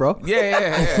each other, bro.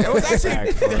 Yeah. It was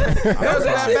actually that wasn't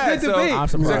that bad. Good So, debate. I'm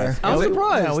surprised. I'm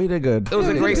surprised. Yeah, we did good. it was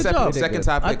Yeah, a we great did a good job. second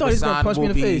topic. I thought he was gonna Rasan punch me in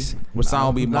will the be- face. Rasan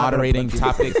will be I'm not gonna moderating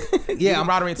punch you. topic. Yeah, I'm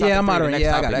moderating topic. yeah, I'm three, the moderating. next Yeah,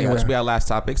 I topic, got it. which will be our last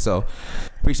topic. So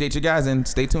appreciate you guys and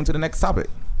stay tuned to the next topic.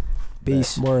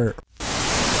 Peace. Word.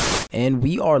 And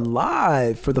we are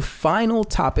live for the final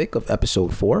topic of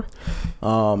episode 4.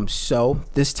 So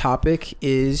this topic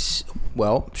is,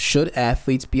 well, should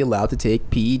athletes be allowed to take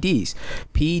PEDs?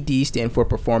 PEDs stand for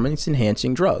performance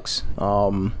enhancing drugs.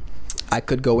 I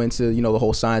could go into, the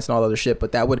whole science and all other shit,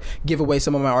 but that would give away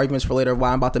some of my arguments for later, why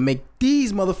I'm about to make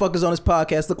these motherfuckers on this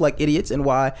podcast look like idiots and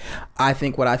why I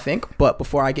think what I think. But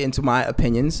before I get into my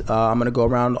opinions, I'm going to go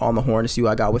around on the horn to see who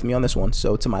I got with me on this one.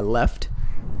 So to my left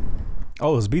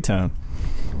Oh, it's B-Town.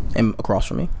 and across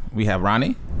from me, We have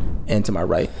Ronnie. and to my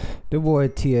right. The boy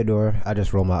Theodore. I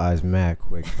just roll my eyes mad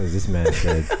quick because this man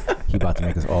said he about to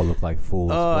make us all look like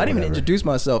fools. I didn't even introduce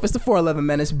myself. It's the 411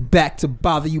 Menace back to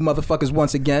bother you motherfuckers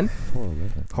once again.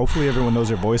 Hopefully everyone knows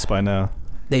your voice by now.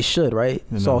 They should, right?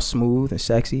 It's all smooth and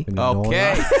sexy.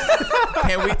 Okay.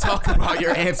 Can we talk about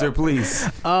your answer, please?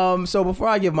 So before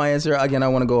I give my answer, again, I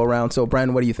want to go around. So,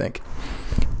 Brandon, what do you think?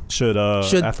 Should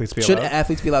athletes be allowed? Should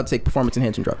athletes be allowed to take performance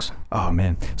enhancing drugs? Oh,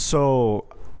 man. So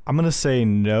I'm going to say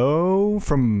no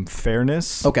from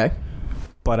fairness, Okay.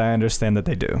 but I understand that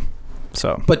they do.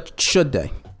 So But should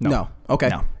they? No. Okay.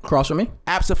 No. Across from me?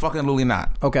 Absolutely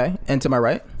not. Okay. And to my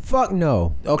right? Fuck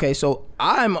no. Okay, so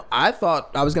I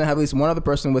thought I was gonna have at least one other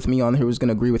person with me on who was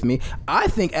gonna agree with me. I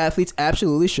think athletes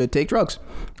absolutely should take drugs.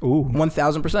 Ooh.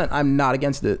 1000%. I'm not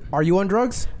against it. Are you on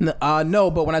drugs?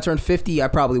 No, but when I turn 50, I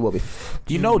probably will be.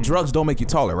 You know drugs don't make you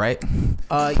taller, right?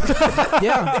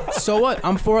 Yeah. So what?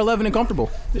 I'm 4'11" and comfortable.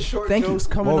 Thank you.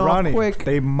 Coming Well, off Ronnie, quick.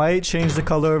 they might change the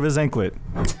color of his anklet.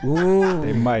 Ooh.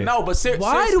 They might. No, but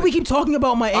Why do we keep talking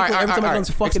about my ankle every time I go on this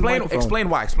fucking microphone? Explain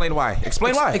why. Explain why.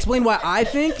 Explain why I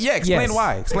think. Yeah, explain Yes.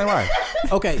 why. Explain why.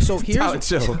 Okay, so Tyler, here's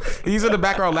chill. He's in the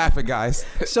background laughing, guys.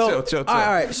 so chill. all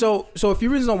right. So a few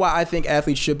reasons on why I think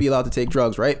athletes should be allowed to take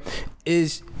drugs, right?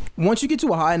 Is once you get to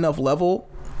a high enough level,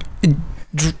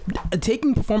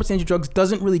 taking performance enhancing drugs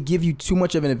doesn't really give you too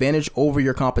much of an advantage over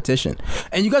your competition.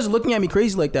 And you guys are looking at me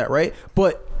crazy like that, right?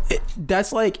 But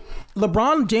that's like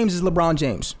LeBron James is LeBron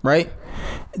James, right?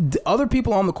 The other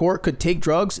people on the court could take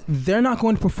drugs. They're not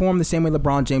going to perform the same way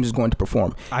LeBron James is going to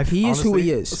perform. He is who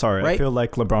he is. Sorry, right? I feel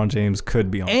like LeBron James could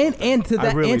be on. And to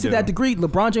that really and to do. that degree,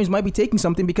 LeBron James might be taking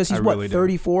something because he's I really do.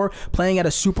 34, playing at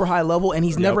a super high level, and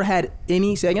he's never had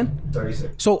any. Say again.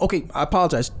 36. So okay, I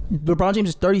apologize. LeBron James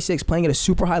is 36, playing at a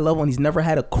super high level, and he's never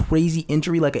had a crazy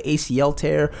injury like an ACL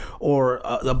tear or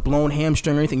a blown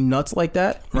hamstring or anything nuts like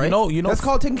that. Right? You know That's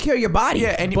called taking care of your body.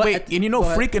 Yeah, and But-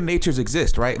 freaking natures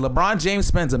exist, right? LeBron James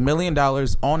spent spends $1 million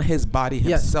on his body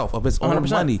himself of his own 100%.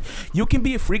 money. You can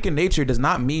be a freak of nature does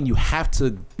not mean you have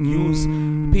to use.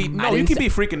 No, you can be a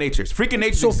freak of nature. Freak of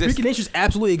nature So exists. freak of natures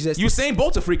absolutely exist. Usain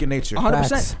Bolt's a freak of nature.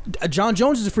 100%. John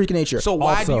Jones is a freak of nature. So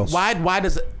why Also. why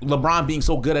does LeBron being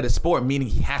so good at a sport meaning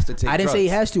he has to take? I didn't say he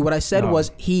has to. What I said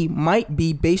was he might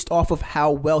be based off of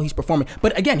how well he's performing.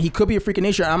 But again, he could be a freak of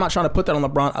nature. I'm not trying to put that on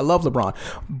LeBron. I love LeBron.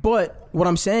 But what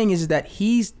I'm saying is that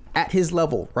he's at his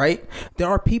level, right? There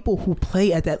are people who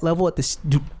play at that level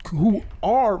who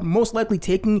are most likely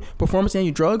taking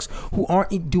performance-enhancing drugs who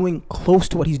aren't doing close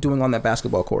to what he's doing on that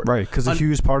basketball court. Right, because a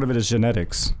huge part of it is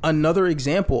genetics. Another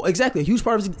example, exactly, a huge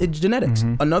part of it is genetics.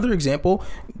 Another example,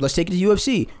 let's take it to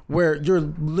UFC, where you're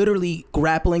literally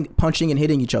grappling, punching, and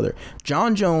hitting each other.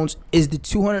 John Jones is the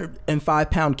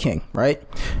 205-pound king, right?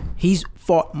 He's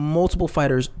fought multiple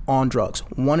fighters on drugs.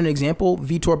 One example,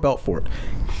 Vitor Belfort.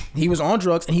 He was on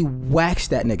drugs and he waxed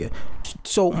that nigga.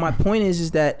 So my point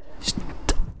is that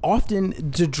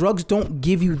often the drugs don't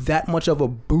give you that much of a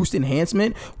boost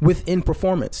enhancement within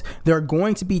performance. There are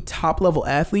going to be top level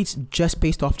athletes just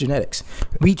based off genetics.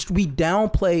 We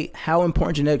downplay how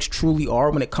important genetics truly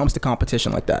are when it comes to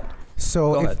competition like that.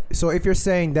 Go ahead. So if you're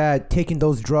saying that taking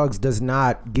those drugs does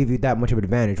not give you that much of an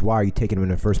advantage, why are you taking them in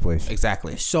the first place?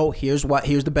 Exactly. So here's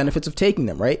the benefits of taking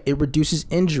them, right? It reduces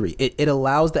injury. It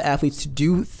allows the athletes to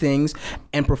do things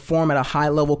and perform at a high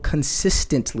level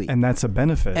consistently. And that's a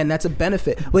benefit. And that's a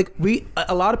benefit. Like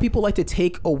a lot of people like to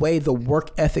take away the work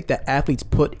ethic that athletes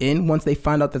put in once they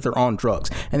find out that they're on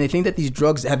drugs. And they think that these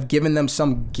drugs have given them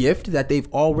some gift that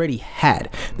they've already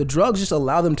had. The drugs just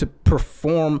allow them to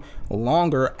perform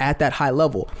longer at that high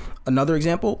level. Another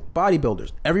example,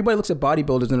 bodybuilders. Everybody looks at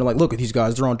bodybuilders and they're like, look at these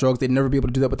guys, they're on drugs. They'd never be able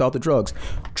to do that without the drugs.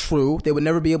 True, they would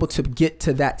never be able to get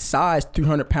to that size,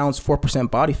 300 pounds, 4%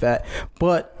 body fat.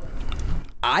 But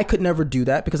I could never do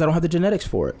that because I don't have the genetics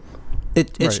for it.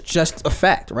 It's Right. just a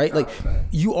fact, right? Like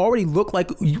you already look like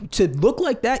to look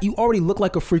like that. You already look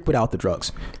like a freak without the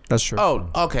drugs, That's true. Oh,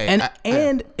 okay.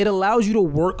 and it allows you to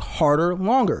work harder,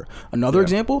 longer. Another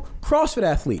example: CrossFit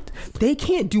athlete. They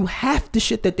can't do half the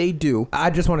shit that they do. I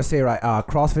just want to say, right,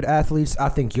 CrossFit athletes, I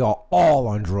think y'all all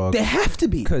on drugs They have to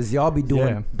be. because y'all be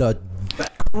doing the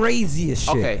craziest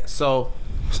shit. Okay, so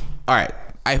all right,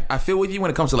 I feel with you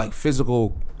when it comes to like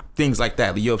physical things like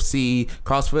that, the UFC,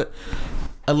 CrossFit,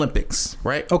 Olympics,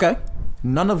 right? Okay.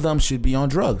 None of them should be on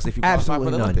drugs if you qualify Absolutely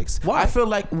for the none. Olympics. Why? I feel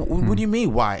like, what do you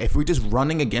mean why? If we're just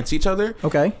running against each other,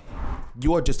 Okay.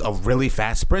 you are just a really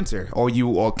fast sprinter, or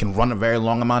you can run a very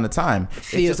long amount of time.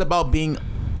 It's just about being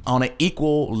on an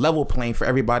equal level playing for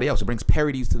everybody else. It brings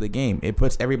parities to the game. It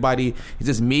puts everybody, it's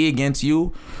just me against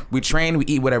you. We train, we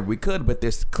eat whatever we could, but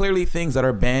there's clearly things that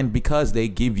are banned because they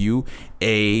give you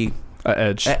an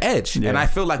edge. Yeah. And I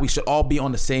feel like we should all be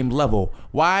on the same level.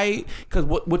 Why? Because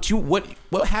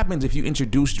what happens if you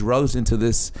introduce drugs into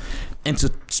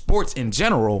sports in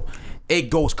general? It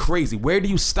goes crazy. Where do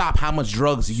you stop how much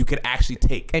drugs you could actually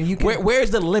take? And you can- where's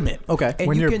the limit? Okay. And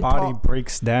when you your can body talk-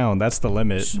 breaks down, that's the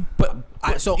limit. But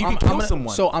So you I'm can kill gonna,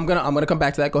 someone. So I'm gonna come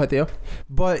back to that. Go ahead, Theo.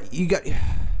 But you got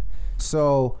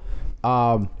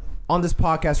on this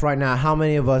podcast right now, how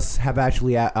many of us have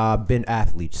actually been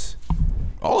athletes?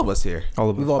 all of us here. All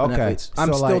of We've it. all been Okay. athletes. I'm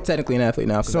So, still like- technically an athlete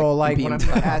now. 'cause So I like compete when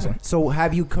I'm in- asking, so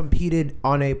have you competed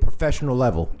on a professional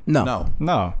level? no. No.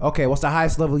 No. Okay, what's the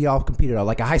highest level y'all competed at?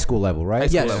 Like a high school level, right? High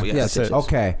school Yes. level, yes. Yes. That's it.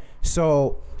 Okay,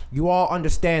 so you all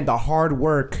understand the hard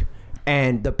work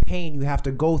and the pain you have to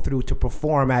go through to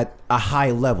perform at a high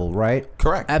level, right?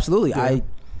 Correct. Absolutely.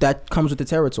 That comes with the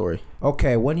territory.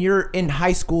 Okay, when you're in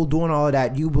high school doing all of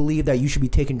that, you believe that you should be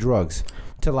taking drugs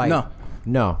to like no.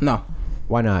 No.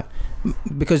 Why not?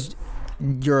 Because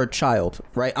you're a child,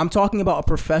 right? I'm talking about a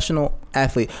professional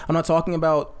athlete. I'm not talking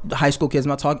about high school kids. I'm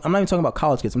not even talking about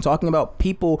college kids. I'm talking about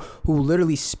people who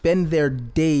literally spend their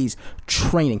days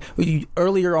training.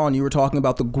 Earlier on, you were talking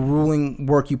about the grueling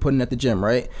work you put in at the gym,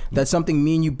 right? That's something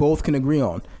me and you both can agree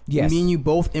on. Yes. Me and you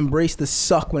both embrace the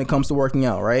suck when it comes to working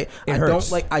out, right? It I hurts.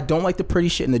 don't like the pretty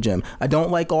shit in the gym. I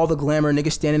don't like all the glamour,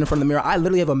 niggas standing in front of the mirror. I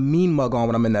literally have a mean mug on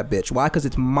when I'm in that bitch. Why? Because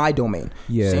it's my domain.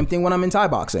 Yeah. Same thing when I'm in Thai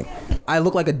boxing. I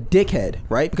look like a dickhead,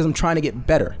 right? Because I'm trying to get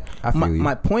better. I feel you.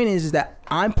 My point is that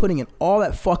I'm putting in all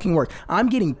that fucking work. I'm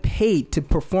getting paid to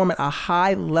perform at a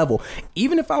high level.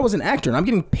 Even if I was an actor and I'm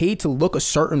getting paid to look a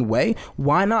certain way,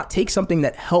 why not take something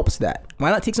that helps that?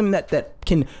 Why not take something that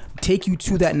can take you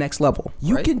to that next level?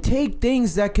 You right? can take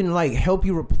things that can like help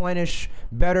you replenish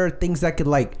better, things that could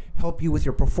like help you with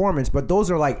your performance. But those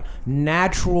are like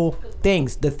natural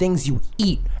things, the things you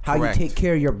eat, how Correct. you take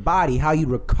care of your body, how you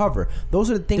recover. Those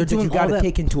are the things that you got to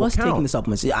take into plus account. taking the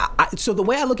supplements. So the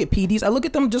way I look at PEDs, I look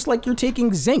at them just like you're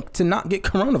taking zinc to not get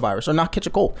coronavirus or not catch a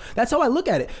cold. That's how I look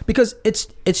at it, because it's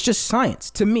just science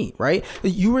to me, right?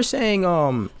 You were saying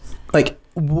like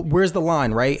where's the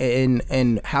line, right?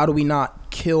 And how do we not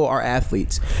kill our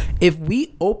athletes? If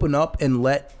we open up and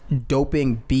let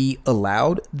doping be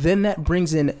allowed, then that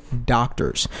brings in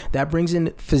doctors, that brings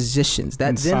in physicians, that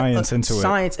And then science into it.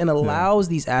 science and allows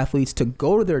these athletes to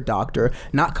go to their doctor,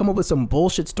 not come up with some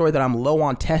bullshit story that I'm low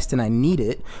on tests and I need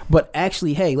it, but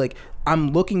actually, hey, like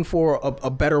I'm looking for a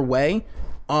better way.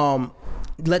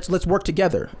 Let's work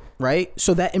together, right?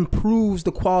 So that improves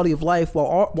the quality of life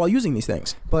while using these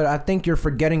things. But I think you're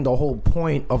forgetting the whole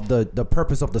point of the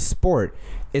purpose of the sport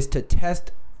is to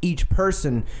test each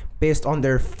person based on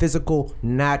their physical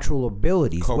natural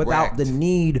abilities. Correct. Without the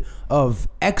need of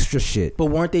extra shit. But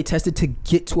weren't they tested to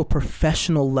get to a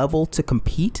professional level to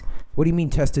compete? What do you mean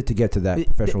tested to get to that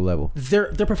professional level?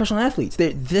 They're professional athletes.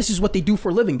 This is what they do for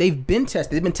a living. They've been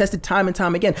tested. They've been tested time and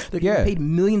time again. They're getting paid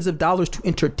millions of dollars to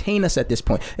entertain us at this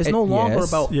point. It's no longer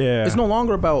about it's no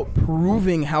longer about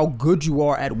proving how good you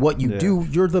are at what you do.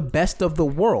 You're the best of the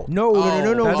world. No.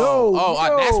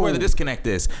 That's where the disconnect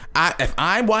is. If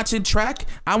I'm watching track,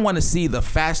 I want to see the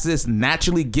fastest,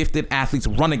 naturally gifted athletes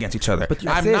run against each other.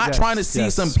 I'm not trying to see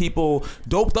some people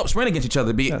doped up sprint against each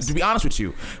other. To be honest with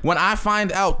you, when I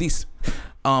find out these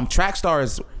track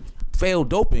stars fail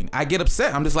doping, I get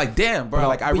upset. I'm just like, damn, bro.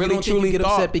 Like, I really truly get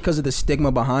thought. upset because of the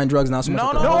stigma behind drugs. Not so much.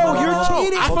 No, you're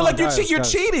cheating. I feel Hold like on, you're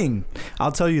guys. cheating.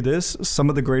 I'll tell you this: some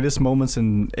of the greatest moments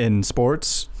in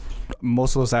sports,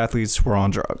 most of those athletes were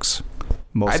on drugs.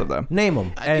 Most of them. Name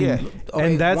them.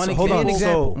 And that's hold on.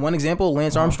 So One example,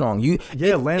 Lance Armstrong. Lance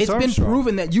It's Armstrong. been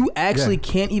proven that you actually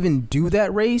can't even do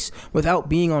that race without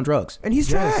being on drugs. And he's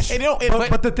trash.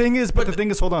 But the thing is,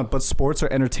 hold on. But sports are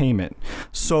entertainment,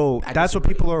 so that's what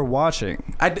people are watching.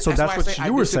 So that's what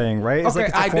you were saying, right? It's like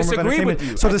it's a I form of disagree entertainment. with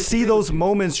you. So I to see those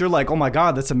moments, you're like, oh my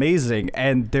god, that's amazing,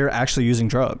 and they're actually using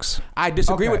drugs. I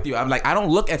disagree with you. I'm like, I don't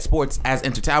look at sports as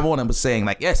entertainment. I'm saying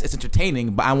like, yes, it's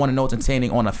entertaining, but I want to know it's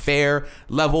entertaining on a fair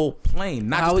level plane,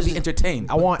 not just to be entertained.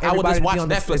 I want would everybody just to watch be on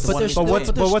the Netflix. flip. and But watch they're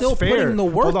entertainment. still fair? putting the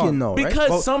work Hold on. in, though, right?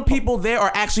 Because some people there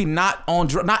are actually not on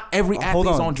drugs. Not every Hold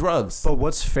athlete's on. on drugs. But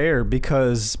what's fair?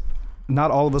 Because not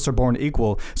all of us are born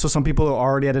equal. So some people are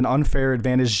already at an unfair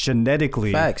advantage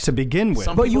genetically to begin with.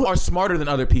 Some people are smarter than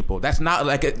other people. That's not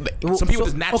like some people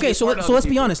just naturally. Okay, so let's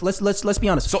be honest. Let's be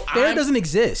honest. So fair doesn't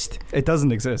exist. It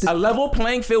doesn't exist. A level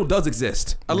playing field does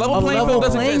exist. A level A playing level field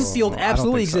does playing exist. field I don't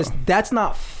absolutely think so. exists. That's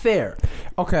not fair.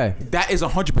 Okay. That is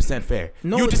 100% fair.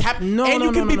 No, you just it's- have, no, and no,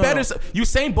 you can no, be no, better. no.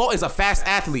 Usain Bolt is a fast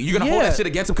athlete. You're gonna hold that shit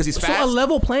against him because he's fast. So a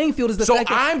level playing field is the So fact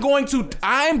that I'm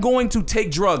going to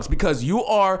take drugs because you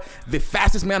are the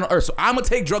fastest man on earth. So I'm gonna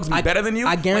take drugs and be better than you.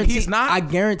 I guarantee when he's not. I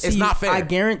guarantee it's you, not fair. I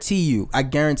guarantee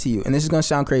you, and this is gonna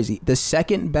sound crazy. The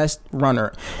second best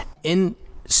runner in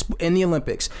the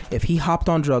Olympics, if he hopped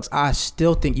on drugs, I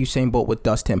still think Usain Bolt would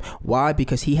dust him. Why?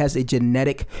 Because he has a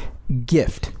genetic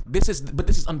gift. This is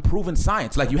unproven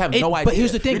science. Like you have no idea. But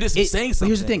here's the thing. You're just saying something.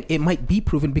 Here's the thing. It might be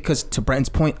proven because, to Brenton's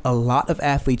point, a lot of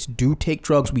athletes do take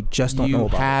drugs. We just don't know You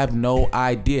about it. have no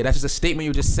idea. That's just a statement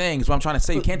you're just saying. Is what I'm trying to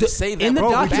say. You can't just say that. in the Bro,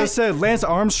 we document- just said Lance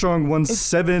Armstrong won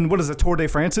 7. What is it, Tour de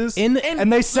France's? And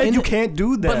they said you can't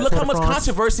do that. But look how much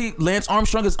controversy Lance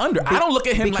Armstrong is under. I don't look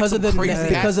at him because like of some the crazy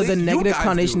because of the athlete. You negative guys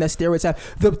connotation do. that steroids have.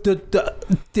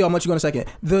 I'll let you go in a second.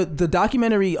 The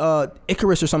documentary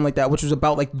Icarus or something like that, which was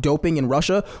about like doping in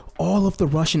Russia. All of the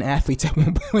Russian athletes at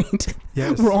one point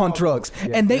were on drugs,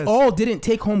 and they all didn't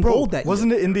take home gold that year.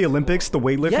 Wasn't it in the Olympics, the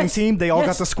weightlifting team? They all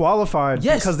got disqualified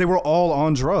because they were all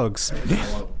on drugs.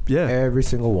 Yeah. Every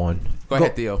single one. Go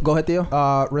ahead, Theo. Go ahead, Theo.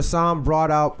 Rassam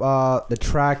brought out the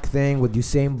track thing with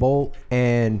Usain Bolt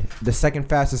and the second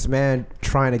fastest man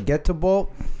trying to get to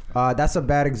Bolt. That's a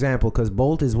bad example because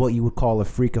Bolt is what you would call a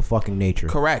freak of fucking nature.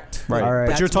 Correct. Right. All right.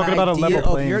 But you're That's talking my about a idea level of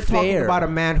playing You're field. talking fair. about a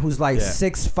man who's like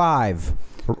 6'5",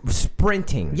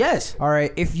 sprinting. Yes. All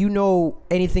right. If you know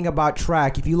anything about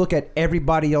track, if you look at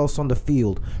everybody else on the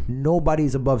field,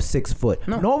 nobody's above 6 foot.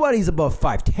 No. Nobody's above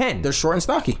 5'10". They're short and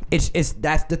stocky. It's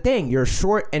that's the thing. You're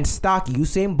short and stocky.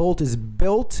 Usain Bolt is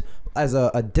built as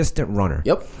a distant runner.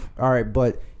 Yep. All right,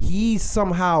 but he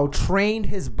somehow trained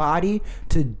his body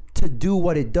to do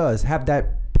what it does. Have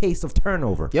that pace of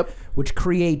turnover. Yep. Which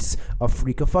creates a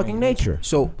freak of fucking nature.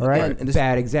 So, all right, again, and this-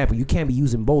 bad example. You can't be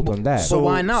using both on that. So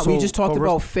why not? We just talked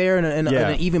about fair and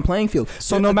an even playing field.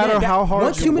 So no matter how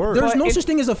hard you work, there's no such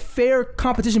thing as a fair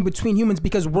competition between humans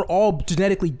because we're all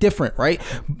genetically different, right?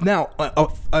 Now,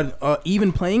 a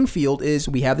even playing field is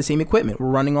we have the same equipment, we're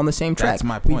running on the same track. That's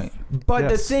my point. But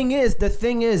the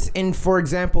thing is, in for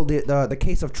example, the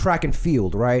case of track and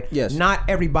field, right? Yes. Not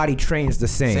everybody trains the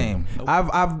same.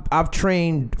 Nope. I've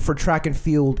trained for track and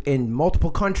field in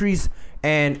multiple countries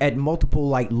and at multiple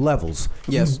like levels.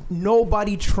 Yes.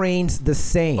 Nobody trains the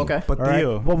same. Okay. But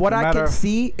Theo, But what no I matter- can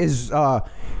see is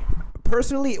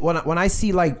personally, when I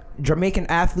see like Jamaican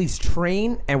athletes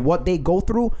train and what they go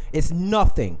through, it's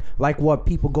nothing like what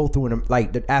people go through in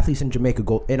like the athletes in Jamaica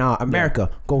go in America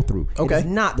go through. Okay. It's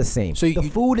not the same. So the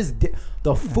food is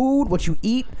the food, what you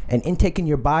eat and intake in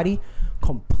your body,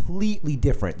 completely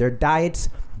different. Their diets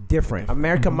different.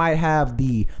 America might have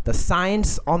the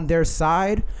science on their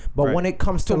side, but when it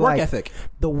comes to work like, ethic,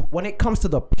 when it comes to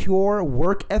the pure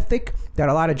work ethic that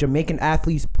a lot of Jamaican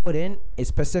athletes put in,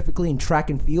 specifically in track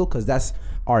and field, because that's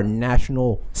our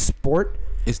national sport.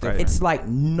 It's different. It's like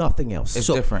nothing else. It's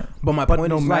different. But my But point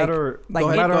no is matter, like- no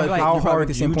go matter ahead, how you're probably hard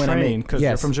the same you point I train, made. because Yes.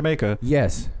 you're from Jamaica,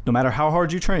 Yes. no matter how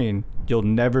hard you train, you'll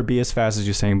never be as fast as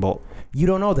Usain Bolt. You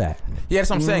don't know that. Yeah, that's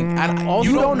what I'm saying. Also-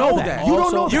 You don't know also- that. You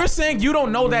don't know You're saying you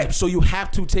don't know that, so you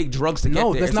have to take drugs to get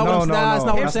No, there. that's not what I'm No, saying. That's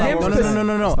not what I'm that's saying. not No, what no, we're no,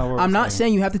 no, no, That's not what no. we're I'm not saying.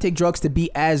 saying you have to take drugs to be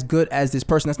as good as this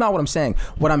person. That's not what I'm saying.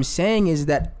 What I'm saying is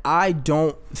that I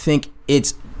don't think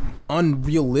it's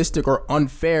unrealistic or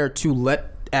unfair to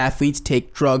let athletes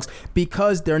take drugs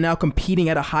because they're now competing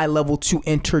at a high level to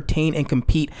entertain and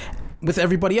compete with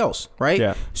everybody else, right?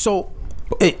 Yeah. So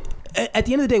at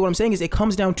the end of the day, what I'm saying is it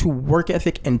comes down to work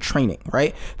ethic and training,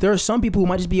 right? There are some people who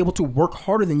might just be able to work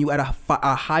harder than you at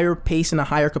a higher pace and a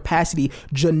higher capacity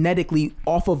genetically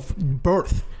off of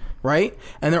birth, right?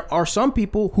 And there are some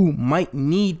people who might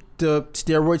need the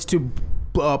steroids to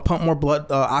pump more blood,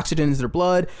 oxygen into their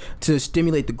blood, to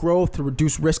stimulate the growth, to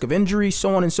reduce risk of injury,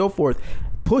 so on and so forth,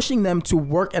 pushing them to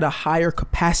work at a higher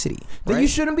capacity. Then right? you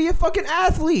shouldn't be a fucking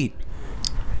athlete.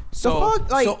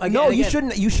 You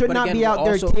shouldn't. You should but not again, be out we're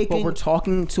there also- taking. But we're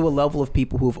talking to a level of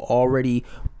people who've already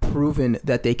proven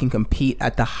that they can compete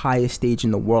at the highest stage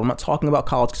in the world. I'm not talking about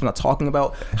college because I'm not talking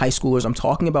about high schoolers. I'm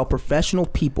talking about professional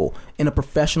people in a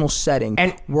professional setting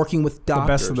And working with doctors.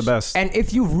 The best of the best. And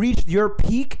if you've reached your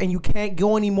peak and you can't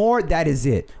go anymore, that is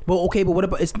it. Well, okay, but what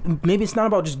about maybe it's not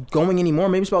about just going anymore.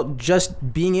 Maybe it's about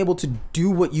just being able to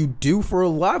do what you do for a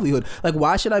livelihood. Like,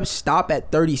 why should I stop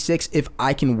at 36 if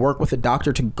I can work with a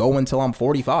doctor to go until I'm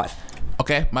 45?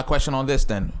 Okay, my question on this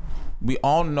then. We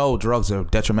all know drugs are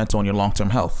detrimental on your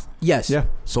long-term health. Yes. Yeah.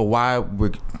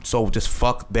 So just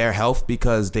fuck their health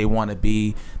because they want to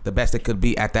be the best they could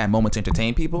be at that moment to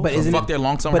entertain people? But So isn't fuck it, their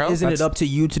long-term but health? isn't it up to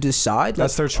you to decide?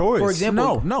 That's their choice. For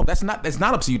example, No, that's not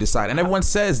up to you to decide. And everyone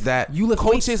says that You lift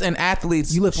coaches weights. and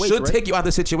athletes You lift weights, should right? take you out of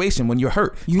the situation when you're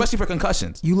hurt, especially for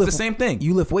concussions. you lift It's the same thing.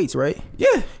 You lift weights, right?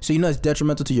 Yeah. So you know it's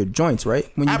detrimental to your joints, right?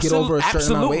 When you get over a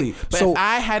certain amount of weight. But So if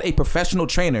I had a professional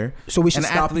trainer, So we should an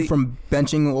stop you athlete- from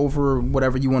benching over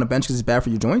whatever you want to bench because it's bad for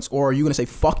your joints? Or are you going to say,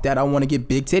 fuck that, I want to get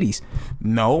big titties?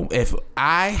 No, if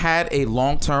I had a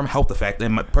long-term health effect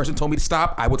and my person told me to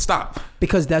stop, I would stop.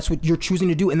 Because that's what you're choosing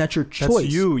to do and that's your choice.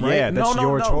 That's you. right? Yeah, that's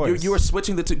your choice. You were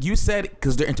switching the two. You said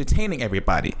because they're entertaining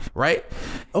everybody, right?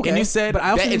 Okay. And you said but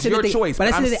I also that didn't it's say your that they, choice.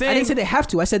 But I I'm didn't say they have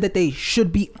to. I said that they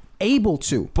should be able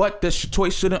to. But the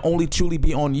choice shouldn't only truly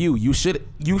be on you. You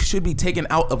should be taken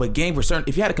out of a game for certain.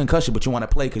 If you had a concussion but you want to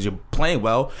play because you're playing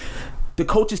well, the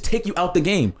coaches take you out the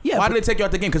game. Yeah, Why but- do they take you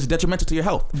out the game? Because it's detrimental to your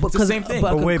health. It's the same thing.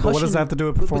 But wait, but what does concussion- that have to do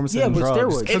with performance yeah, and with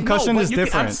drugs? steroids. Concussion is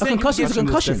different. A concussion is a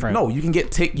concussion. different. No, you can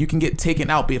get taken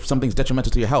out if something's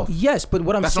detrimental to your health. Yes, but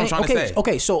what I'm That's what saying, I'm trying to say.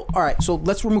 Okay, so all right, so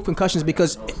let's remove concussions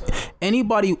because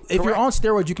anybody, if you're Correct. on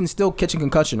steroids, you can still catch a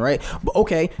concussion, right? But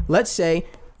okay, let's say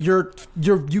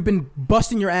you've been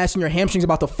busting your ass and your hamstring's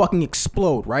about to fucking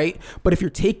explode, right? But if you're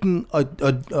taking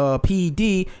a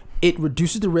PED, it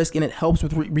reduces the risk and it helps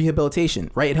with rehabilitation,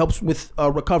 right? It helps with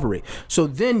recovery. So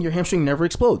then your hamstring never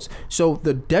explodes. So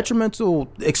the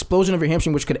detrimental explosion of your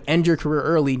hamstring, which could end your career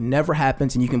early, never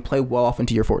happens, and you can play well off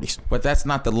into your 40s. But that's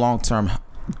not the long-term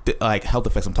health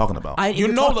effects I'm talking about. You're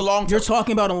the talking- long-term. You're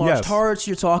talking about enlarged Yes. hearts.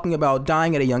 You're talking about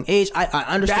dying at a young age. I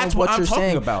understand That's what I'm you're talking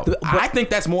saying about. But- I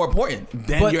think that's more important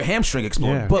than but- your hamstring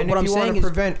exploding. Yeah. But And what if I'm you want saying to is,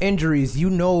 prevent injuries,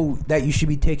 you know that you should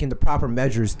be taking the proper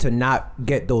measures to not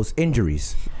get those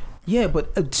injuries. Yeah,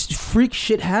 but freak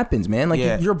shit happens, man.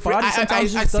 Like your body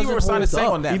sometimes I see what we're trying to say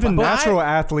on that. Even natural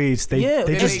athletes, they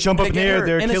just jump up in the air,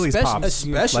 their Achilles pops.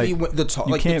 Especially when the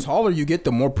taller you get,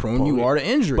 the more prone you are to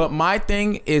injury. But my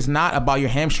thing is not about your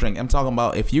hamstring. I'm talking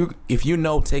about if you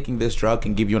know taking this drug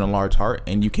can give you an enlarged heart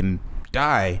and you can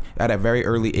die at a very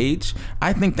early age,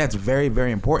 I think that's very,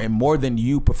 very important, more than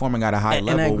you performing at a high level.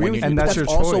 And I agree with you. And that's your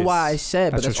also choice. why I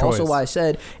said. But that's also why I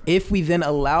said if we then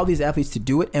allow these athletes to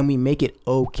do it and we make it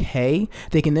okay,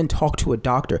 they can then talk to a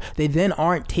doctor. They then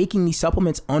aren't taking these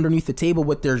supplements underneath the table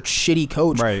with their shitty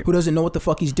coach who doesn't know what the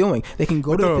fuck he's doing. They can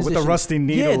go to the physician with a rusty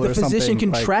needle. Yeah, the physician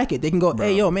can track it. They can go,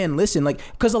 hey, yo, man, listen, like,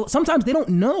 because sometimes they don't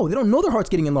know. They don't know their heart's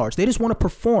getting enlarged. They just want to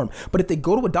perform. But if they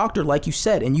go to a doctor, like you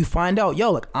said, and you find out,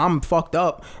 yo, like, I'm fucked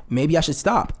up, maybe I should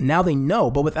stop. Now they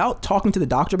know, but without talking to the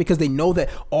doctor, because they know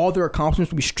that all their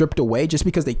accomplishments will be stripped away just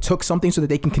because they took something so that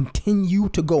they can continue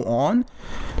to go on.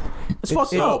 It's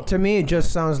fucked up. To me, it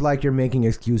just sounds like you're making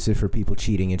excuses for people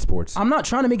cheating in sports. I'm not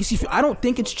trying to make excuses. I don't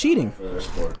think it's cheating.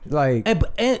 Like,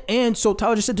 and so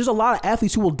Tyler just said, there's a lot of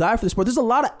athletes who will die for the sport. There's a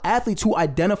lot of athletes who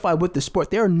identify with the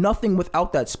sport. They are nothing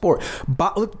without that sport.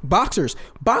 Boxers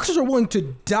are willing to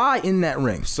die in that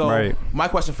ring. So my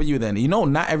question for you then,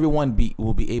 not everyone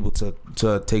will be able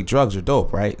to take drugs or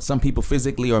dope, right? Some people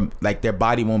physically or like their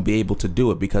body won't be able to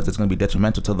do it because it's going to be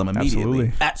detrimental to them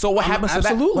immediately. Absolutely. So what happens to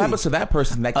that? What happens to that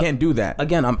person that can't do that?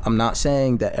 Again, I'm not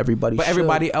saying that everybody but should,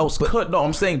 everybody else could. No,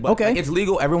 I'm saying but like, it's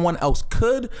legal. Everyone else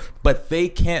could, but they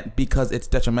can't because it's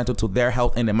detrimental to their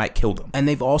health and it might kill them. And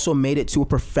they've also made it to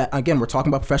again, we're talking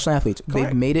about professional athletes. Correct.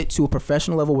 They've made it to a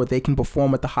professional level where they can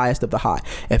perform at the highest of the high.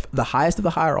 If the highest of the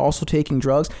high are also taking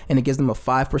drugs and it gives them a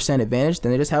 5% advantage,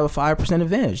 then they just have a 5%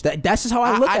 advantage. That's just how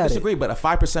I look at it. I disagree, but a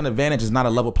 5% advantage is not a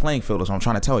level playing field. Is what I'm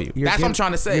trying to tell you. That's what I'm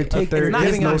trying to say.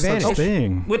 There's no such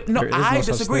thing. I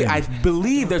disagree. I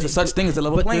believe there's a such thing as a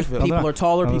level playing field. People are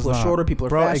taller, people are shorter, people are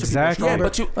faster, exactly. people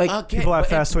are stronger. People have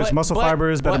fast twitch muscle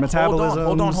fibers, better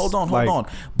metabolism. Hold on.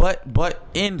 But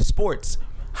in sports,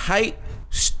 height,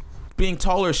 being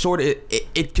taller or shorter,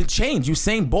 it could change.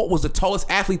 Usain Bolt was the tallest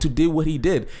athlete to do what he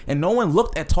did, and no one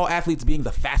looked at tall athletes being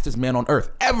the fastest man on earth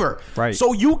ever. Right.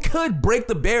 So you could break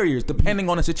the barriers depending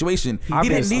on the situation. Obviously. He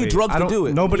didn't need drugs to do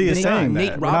it. Nobody is saying that.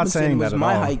 Nate Robinson was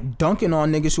my height, dunking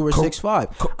on niggas who were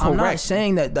 6'5". I'm not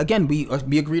saying that. Again, we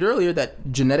agreed earlier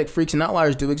that genetic freaks and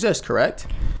outliers do exist. Correct.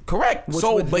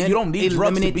 But you don't need drugs to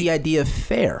eliminate the idea of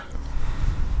fair.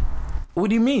 What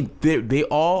do you mean? They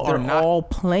all They're are not all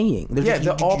playing.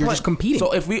 They're all just competing.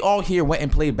 So if we all here went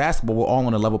and played basketball, we're all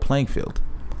on a level playing field.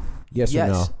 Yes. Or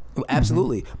no?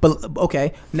 Absolutely. But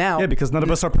okay, now because none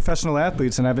of us are professional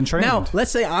athletes and haven't trained. Now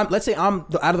let's say I'm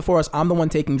out of the four of us, I'm the one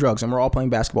taking drugs and we're all playing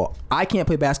basketball. I can't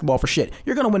play basketball for shit.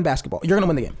 You're gonna win basketball. You're gonna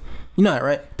win the game. You know that,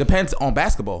 right? Depends on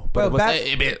basketball. But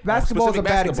basketball is a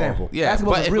bad example. Yeah,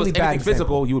 basketball but is if really it was bad anything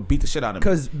physical, you would beat the shit out of me.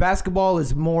 Because basketball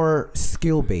is more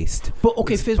skill based. But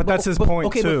okay, but that's his point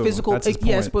okay, too. But physical,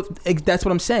 yes, but that's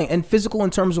what I'm saying. And physical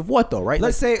in terms of what though, right?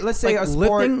 Let's say a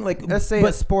sport. Lifting, let's say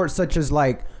a sport such as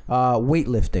like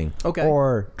weightlifting,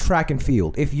 or track and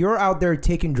field. If you're out there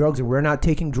taking drugs and we're not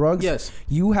taking drugs, yes,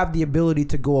 you have the ability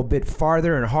to go a bit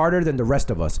farther and harder than the rest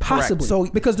of us. Possibly. So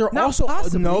because there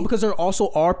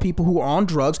also are people who are on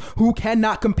drugs who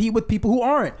cannot compete with people who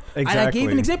aren't. Exactly. And I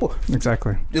gave an example.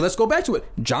 Exactly. Let's go back to it.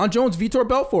 John Jones, Vitor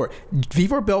Belfort.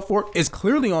 Vitor Belfort is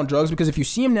clearly on drugs because if you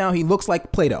see him now, he looks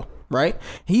like Play-Doh. Right?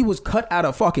 He was cut out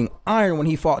of fucking iron when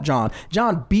he fought John.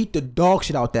 John beat the dog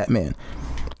shit out that man.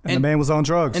 And the man was on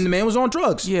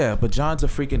drugs. Yeah, but John's a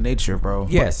freak in nature, bro.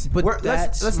 Yes, but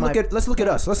let's look at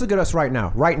us. Let's look at us right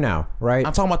now. Right now, right?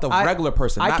 I'm talking about the regular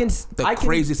person, not the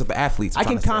craziest of the athletes. I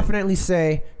can confidently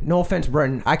say, no offense,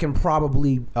 Brenton, I can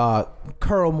probably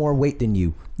curl more weight than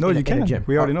you. No, you can.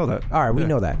 We already know that. All right, we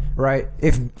know that, right?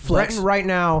 If Brenton right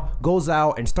now goes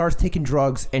out and starts taking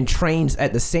drugs and trains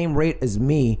at the same rate as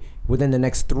me within the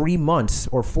next 3 months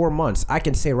or 4 months, I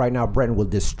can say right now Brenton will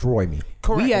destroy me.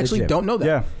 Correct. We actually don't know that.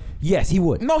 Yeah. Yes, he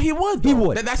would. No, he would. Though. He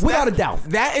would. Without a doubt.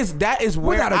 That is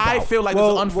where I feel like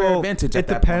there's an unfair advantage. It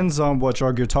depends on what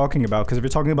drug you're talking about. Because if you're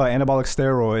talking about anabolic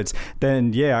steroids,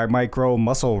 then yeah, I might grow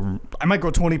muscle. I might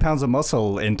grow 20 pounds of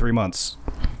muscle in 3 months.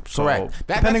 So, correct.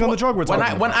 Depending on the drug we're talking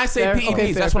about. When I say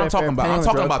PEDs, that's what I'm talking about. I'm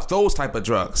talking about those type of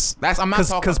drugs. I'm not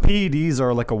talking because PEDs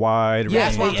are like a wide range.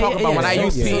 That's what I'm talking about. When I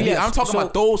use PEDs, I'm talking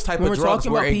about those type of drugs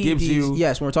where it gives you.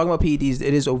 Yes, when we're talking about PEDs,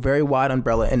 it is a very wide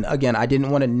umbrella. And again, I didn't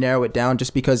want to narrow it down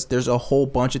just because there's a whole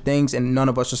bunch of things and none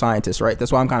of us are scientists, right?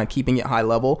 That's why I'm kind of keeping it high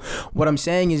level. What I'm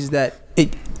saying is that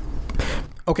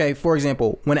okay, for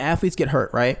example, when athletes get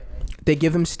hurt, right? They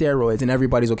give them steroids and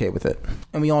everybody's okay with it.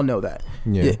 And we all know that.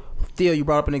 Yeah. Theo, you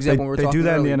brought up an example. They do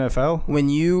that in the NFL. When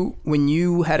you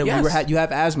had Yes. you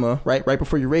have asthma, right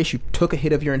before your race, you took a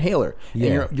hit of your inhaler,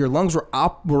 Yeah. and your lungs were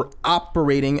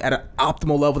operating at an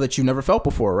optimal level that you never felt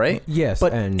before, right? Yes,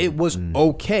 but and- it was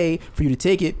okay for you to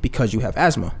take it because you have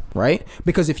asthma, right?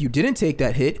 Because if you didn't take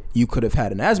that hit, you could have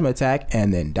had an asthma attack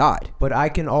and then died. But I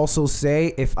can also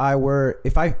say if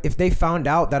they found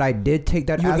out that I did take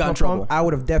that You would've asthma gotten in trouble. pump, I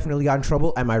would have definitely gotten in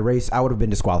trouble, and my race I would have been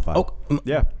disqualified. Oh,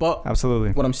 Yeah, but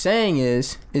absolutely. what I'm saying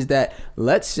is that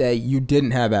let's say you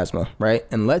didn't have asthma, right?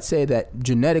 And let's say that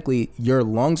genetically your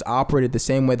lungs operated the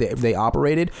same way that they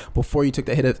operated before you took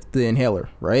the hit of the inhaler,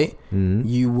 right? Mm-hmm.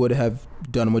 You would have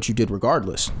done what you did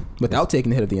regardless without taking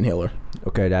the hit of the inhaler.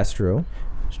 Okay, that's true.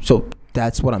 So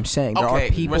that's what I'm saying. There Okay,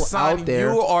 are people Rasan, out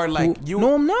there. you are like- who- you-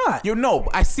 No, I'm not. You know,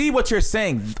 I see what you're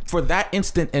saying. For that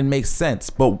instant, it makes sense.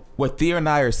 But what Theo and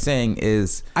I are saying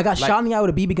is, I got like, shot in the eye with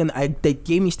a BB gun. They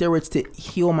gave me steroids to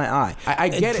heal my eye. I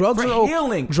And get it. drugs For are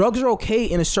healing. Drugs are okay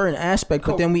in a certain aspect,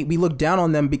 but then we look down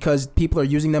on them because people are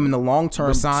using them in the long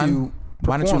term Rasan, to.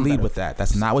 why don't you perform lead better. with that?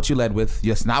 That's not what you led with.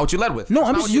 That's not what you led with. No, That's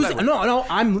I'm not just what you using. led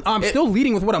with. No, I'm still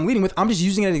leading with what I'm leading with. I'm just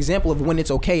using an example of when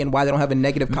it's okay and why they don't have a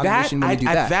negative That connotation when I, we do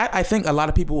that. I think a lot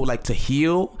of people would like to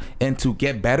heal and to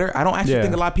get better. I don't actually Yeah.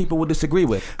 think a lot of people would disagree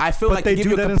with. I feel But like they to give do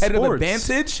you a that in competitive sports.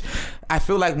 advantage. I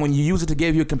feel like when you use it to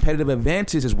give you a competitive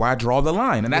advantage is where I draw the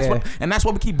line, and that's Yeah.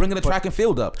 what we keep bringing the track and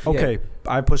field up. Okay,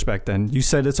 I push back then. You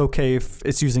said it's okay if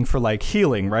it's using for like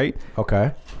healing, right?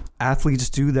 Okay. Athletes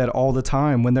do that all the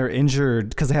time when they're injured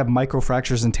because they have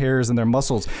microfractures and tears in their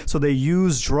muscles. So they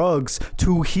use drugs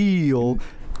to heal,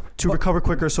 to recover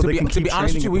quicker, so they can keep to be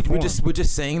honest with training you, and perform. we're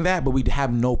just saying that, but we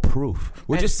have no proof.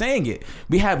 We're just saying it.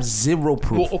 We have zero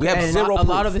proof. We have And zero a proof.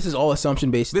 lot of this is all assumption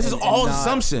based. This is all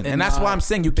assumption, and that's why I'm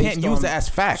saying you can't use it as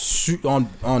fact.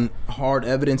 on hard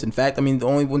evidence and fact. I mean, the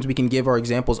only ones we can give are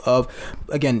examples of,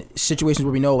 again, situations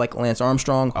where we know, like Lance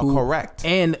Armstrong. Who, correct.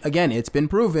 And again, it's been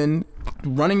proven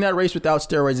running that race without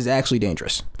steroids is actually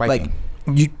dangerous. Biking.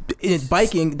 Like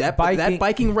biking, that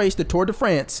biking race, the Tour de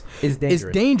France, Is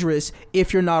dangerous.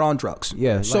 if you're not on drugs.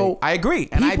 Yeah, So I agree,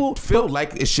 and people I feel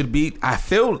like it should be. I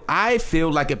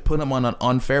feel like it put him on an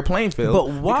unfair playing field.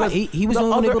 But why? because He was the the only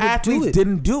one other able to do athletes it.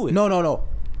 didn't do it. No.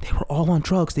 They were all on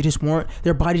drugs. They just weren't.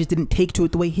 Their body just didn't take to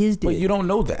it the way his did. but you don't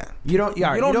know that. You don't.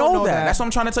 Yeah, You don't know that. That's what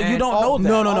I'm trying to tell you. You don't know that.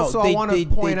 No. Also, I wanna They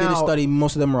point did a out- study.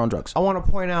 Most of them were on drugs. I want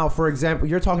to point out, for example,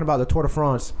 you're talking about the Tour de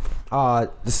France, the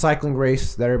cycling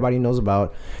race that everybody knows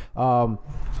about.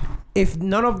 If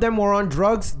none of them were on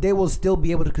drugs, they will still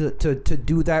be able to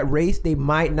do that race. They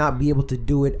might not be able to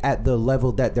do it at the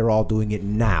level that they're all doing it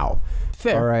now.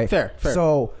 Fair. All right. Fair.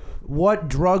 So what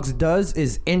drugs does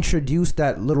is introduce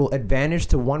that little advantage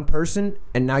to one person,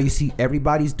 and now you see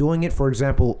everybody's doing it. For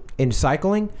example, in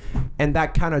cycling, and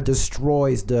that kind of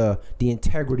destroys the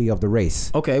integrity of the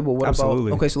race. Okay, well, what Absolutely.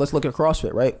 about? Okay, so let's look at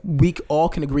CrossFit, right? We all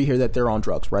can agree here that they're on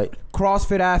drugs, right?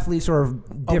 CrossFit athletes are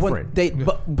different.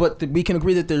 But we can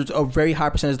agree that there's a very high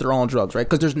percentage that are all on drugs, right?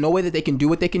 Because there's no way that they can do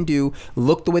what they can do,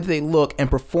 look the way that they look,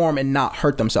 and perform and not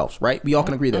hurt themselves, right? We all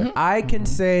can agree there. I can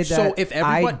say that So if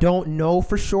I everyone- don't know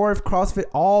for sure if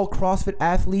all CrossFit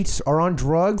athletes are on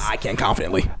drugs. I can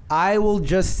confidently. I will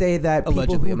just say that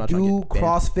Allegedly, people I'm not who trying to do get banned.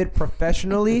 CrossFit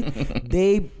professionally,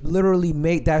 they literally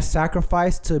make that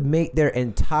sacrifice to make their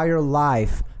entire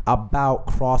life about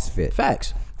CrossFit.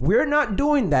 Facts. We're not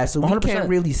doing that, so we 100%. can't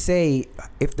really say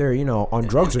if they're on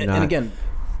drugs or not. And again,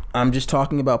 I'm just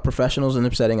talking about professionals in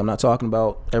their setting. I'm not talking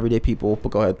about everyday people. But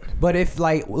go ahead. But if,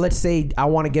 like, let's say I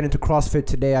want to get into CrossFit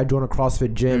today, I join a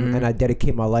CrossFit gym and I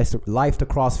dedicate my life to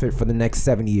CrossFit for the next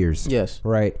 7 years. Yes.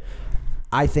 Right.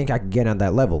 I think I can get on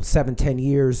that level. 7-10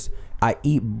 years. I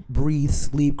eat, breathe,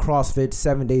 sleep CrossFit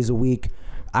 7 days a week.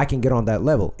 I can get on that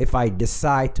level if I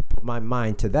decide to put my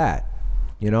mind to that.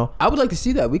 I would like to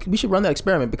see that. We should run that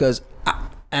experiment because.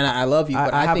 I love you,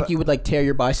 but I think you would like tear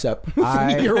your bicep from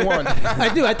year one.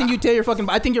 I do. I think you tear your fucking.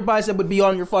 I think your bicep would be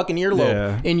on your fucking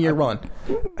earlobe in year one,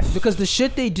 because the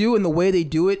shit they do and the way they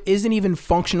do it isn't even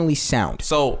functionally sound.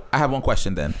 So I have one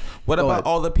question then. What Go about ahead.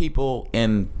 all the people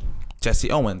in Jesse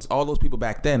Owens, all those people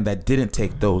back then that didn't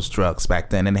take those drugs back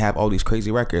then and have all these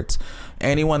crazy records?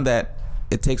 Anyone that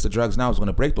it takes the drugs now is going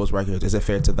to break those records. Is it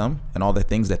fair to them and all the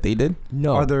things that they did?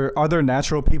 No. Are there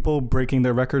natural people breaking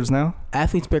their records now?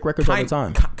 Athletes break records all the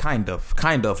time. Kind of.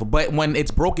 But when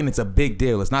it's broken, it's a big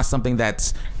deal. It's not something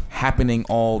that's happening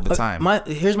all the time.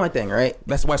 Here's my thing, right?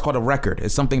 That's why it's called a record.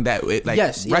 It's something that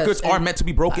records are meant to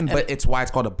be broken, but it's why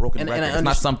it's called a broken record. It's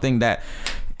not something that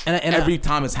every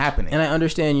time it's happening. And I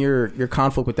understand your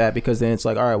conflict with that, because then it's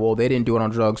like, all right, well, they didn't do it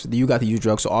on drugs. You got to use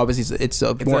drugs, so obviously it's an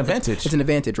advantage. It's an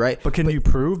advantage, right? But can you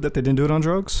prove that they didn't do it on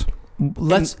drugs?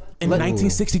 let's in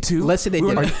 1962. Let's say they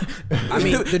did. I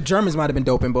mean, the Germans might have been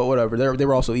doping, but whatever. They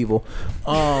were also evil.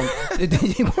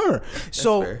 They were.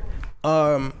 So,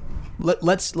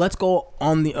 let's go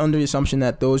on under the assumption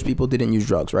that those people didn't use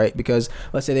drugs, right? Because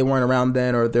let's say they weren't around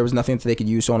then, or there was nothing that they could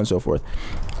use, so on and so forth.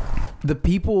 The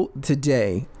people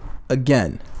today,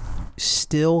 again,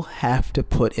 still have to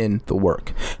put in the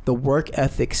work. The work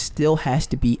ethic still has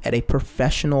to be at a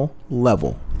professional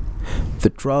level. The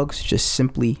drugs just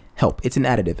simply help. It's an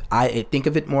additive. I think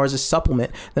of it more as a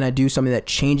supplement than I do something that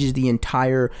changes the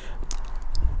entire.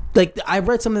 Like, I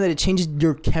read something that it changes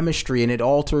your chemistry and it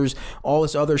alters all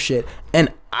this other shit.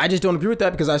 And I just don't agree with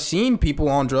that because I've seen people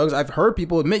on drugs. I've heard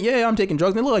people admit, yeah, I'm taking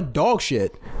drugs. And they look like dog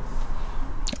shit.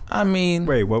 I mean,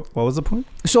 wait, what was the point?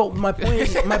 So my point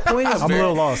is, I'm a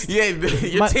little lost. Yeah,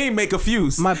 your team make a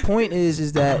fuse. My point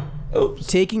is that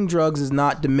taking drugs does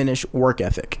not diminish work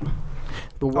ethic.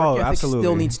 The work ethic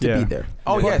still needs to be there.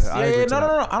 Oh, yes. Yeah.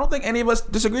 No. I don't think any of us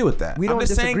disagree with that. We don't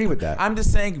disagree with that. I'm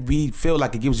just saying we feel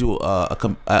like it gives you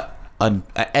an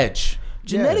edge.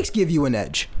 Genetics give you an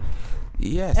edge.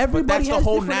 Yes, everybody but that's the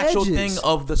whole different natural edges. thing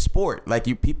of the sport. Like,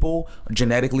 you people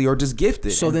genetically are just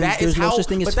gifted. So then there's no such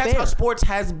thing as fair. But that's how sports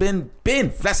has been.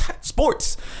 That's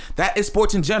sports. That is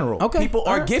sports in general. Okay, people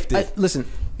are gifted. Listen.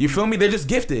 You feel me? They're just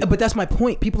gifted. But that's my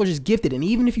point. People are just gifted, and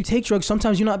even if you take drugs,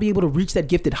 sometimes you'll not be able to reach that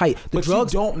gifted height. But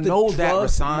drugs, you don't know that,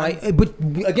 Rasan. But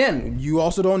again, you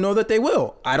also don't know that they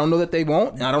will. I don't know that they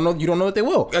won't. And I don't know. You don't know that they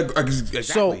will. Exactly.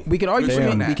 So we could argue.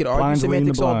 We could argue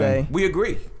semantics all day. We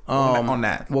agree on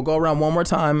that. We'll go around one more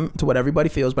time to what everybody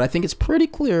feels, but I think it's pretty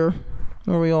clear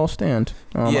where we all stand.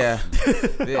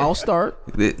 I'll start.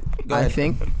 I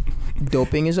think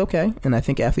doping is okay, and I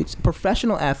think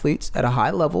professional athletes at a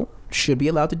high level should be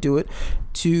allowed to do it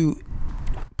to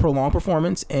prolong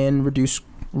performance and reduce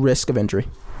risk of injury.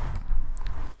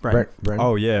 Right.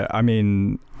 Oh yeah, I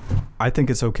mean, I think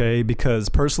it's okay because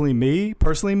personally me,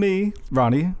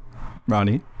 Ronnie,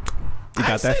 you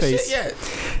got that face. Shit,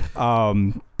 yeah.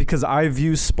 Because I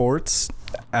view sports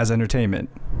as entertainment.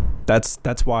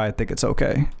 That's why I think it's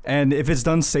okay, and if it's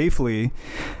done safely.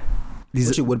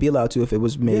 Which it would be allowed to if it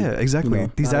was made. Yeah, exactly. You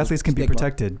know, these athletes can be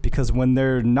protected because when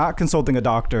they're not consulting a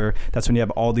doctor, that's when you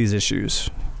have all these issues.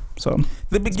 So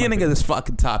the beginning of this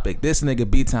fucking topic, this nigga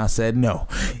B-Town said no.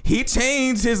 He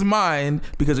changed his mind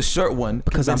because a short one.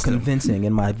 Because I'm convincing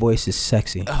and my voice is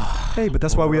sexy. Hey, but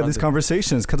that's why we have these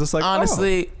conversations because it's like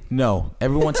honestly, no.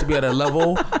 Everyone should be at a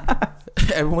level.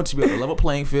 Everyone should be at a level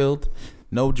playing field.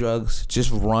 No drugs. Just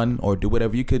run or do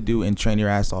whatever you could do and train your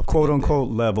ass off. Quote unquote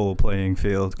level playing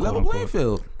field. Level playing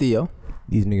field. Theo.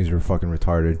 These niggas are fucking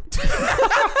retarded.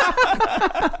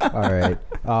 All right.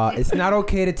 It's not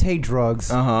okay to take drugs.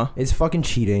 It's fucking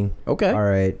cheating. Okay. All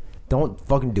right. Don't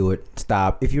fucking do it.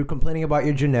 Stop. If you're complaining about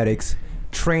your genetics,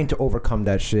 train to overcome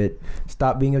that shit.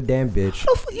 Stop being a damn bitch.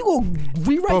 You go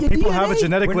rewrite your people DNA? have a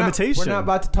genetic limitation.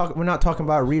 We're not talking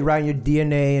about rewriting your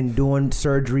DNA and doing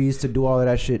surgeries to do all of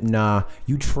that shit. Nah,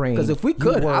 you train. Because if we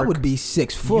could, I would be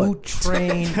 6 foot. You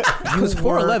train. Because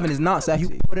 4'11" is not sexy.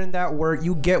 You put in that work.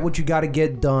 You get what you got to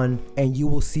get done, and you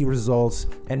will see results.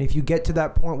 And if you get to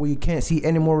that point where you can't see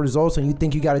any more results, and you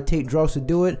think you got to take drugs to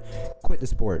do it, quit the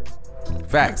sport.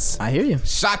 Facts. I hear you.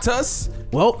 Shot us.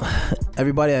 Well,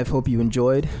 everybody, I hope you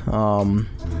enjoyed.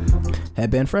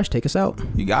 Headband Fresh, take us out.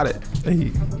 You got it.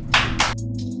 Hey.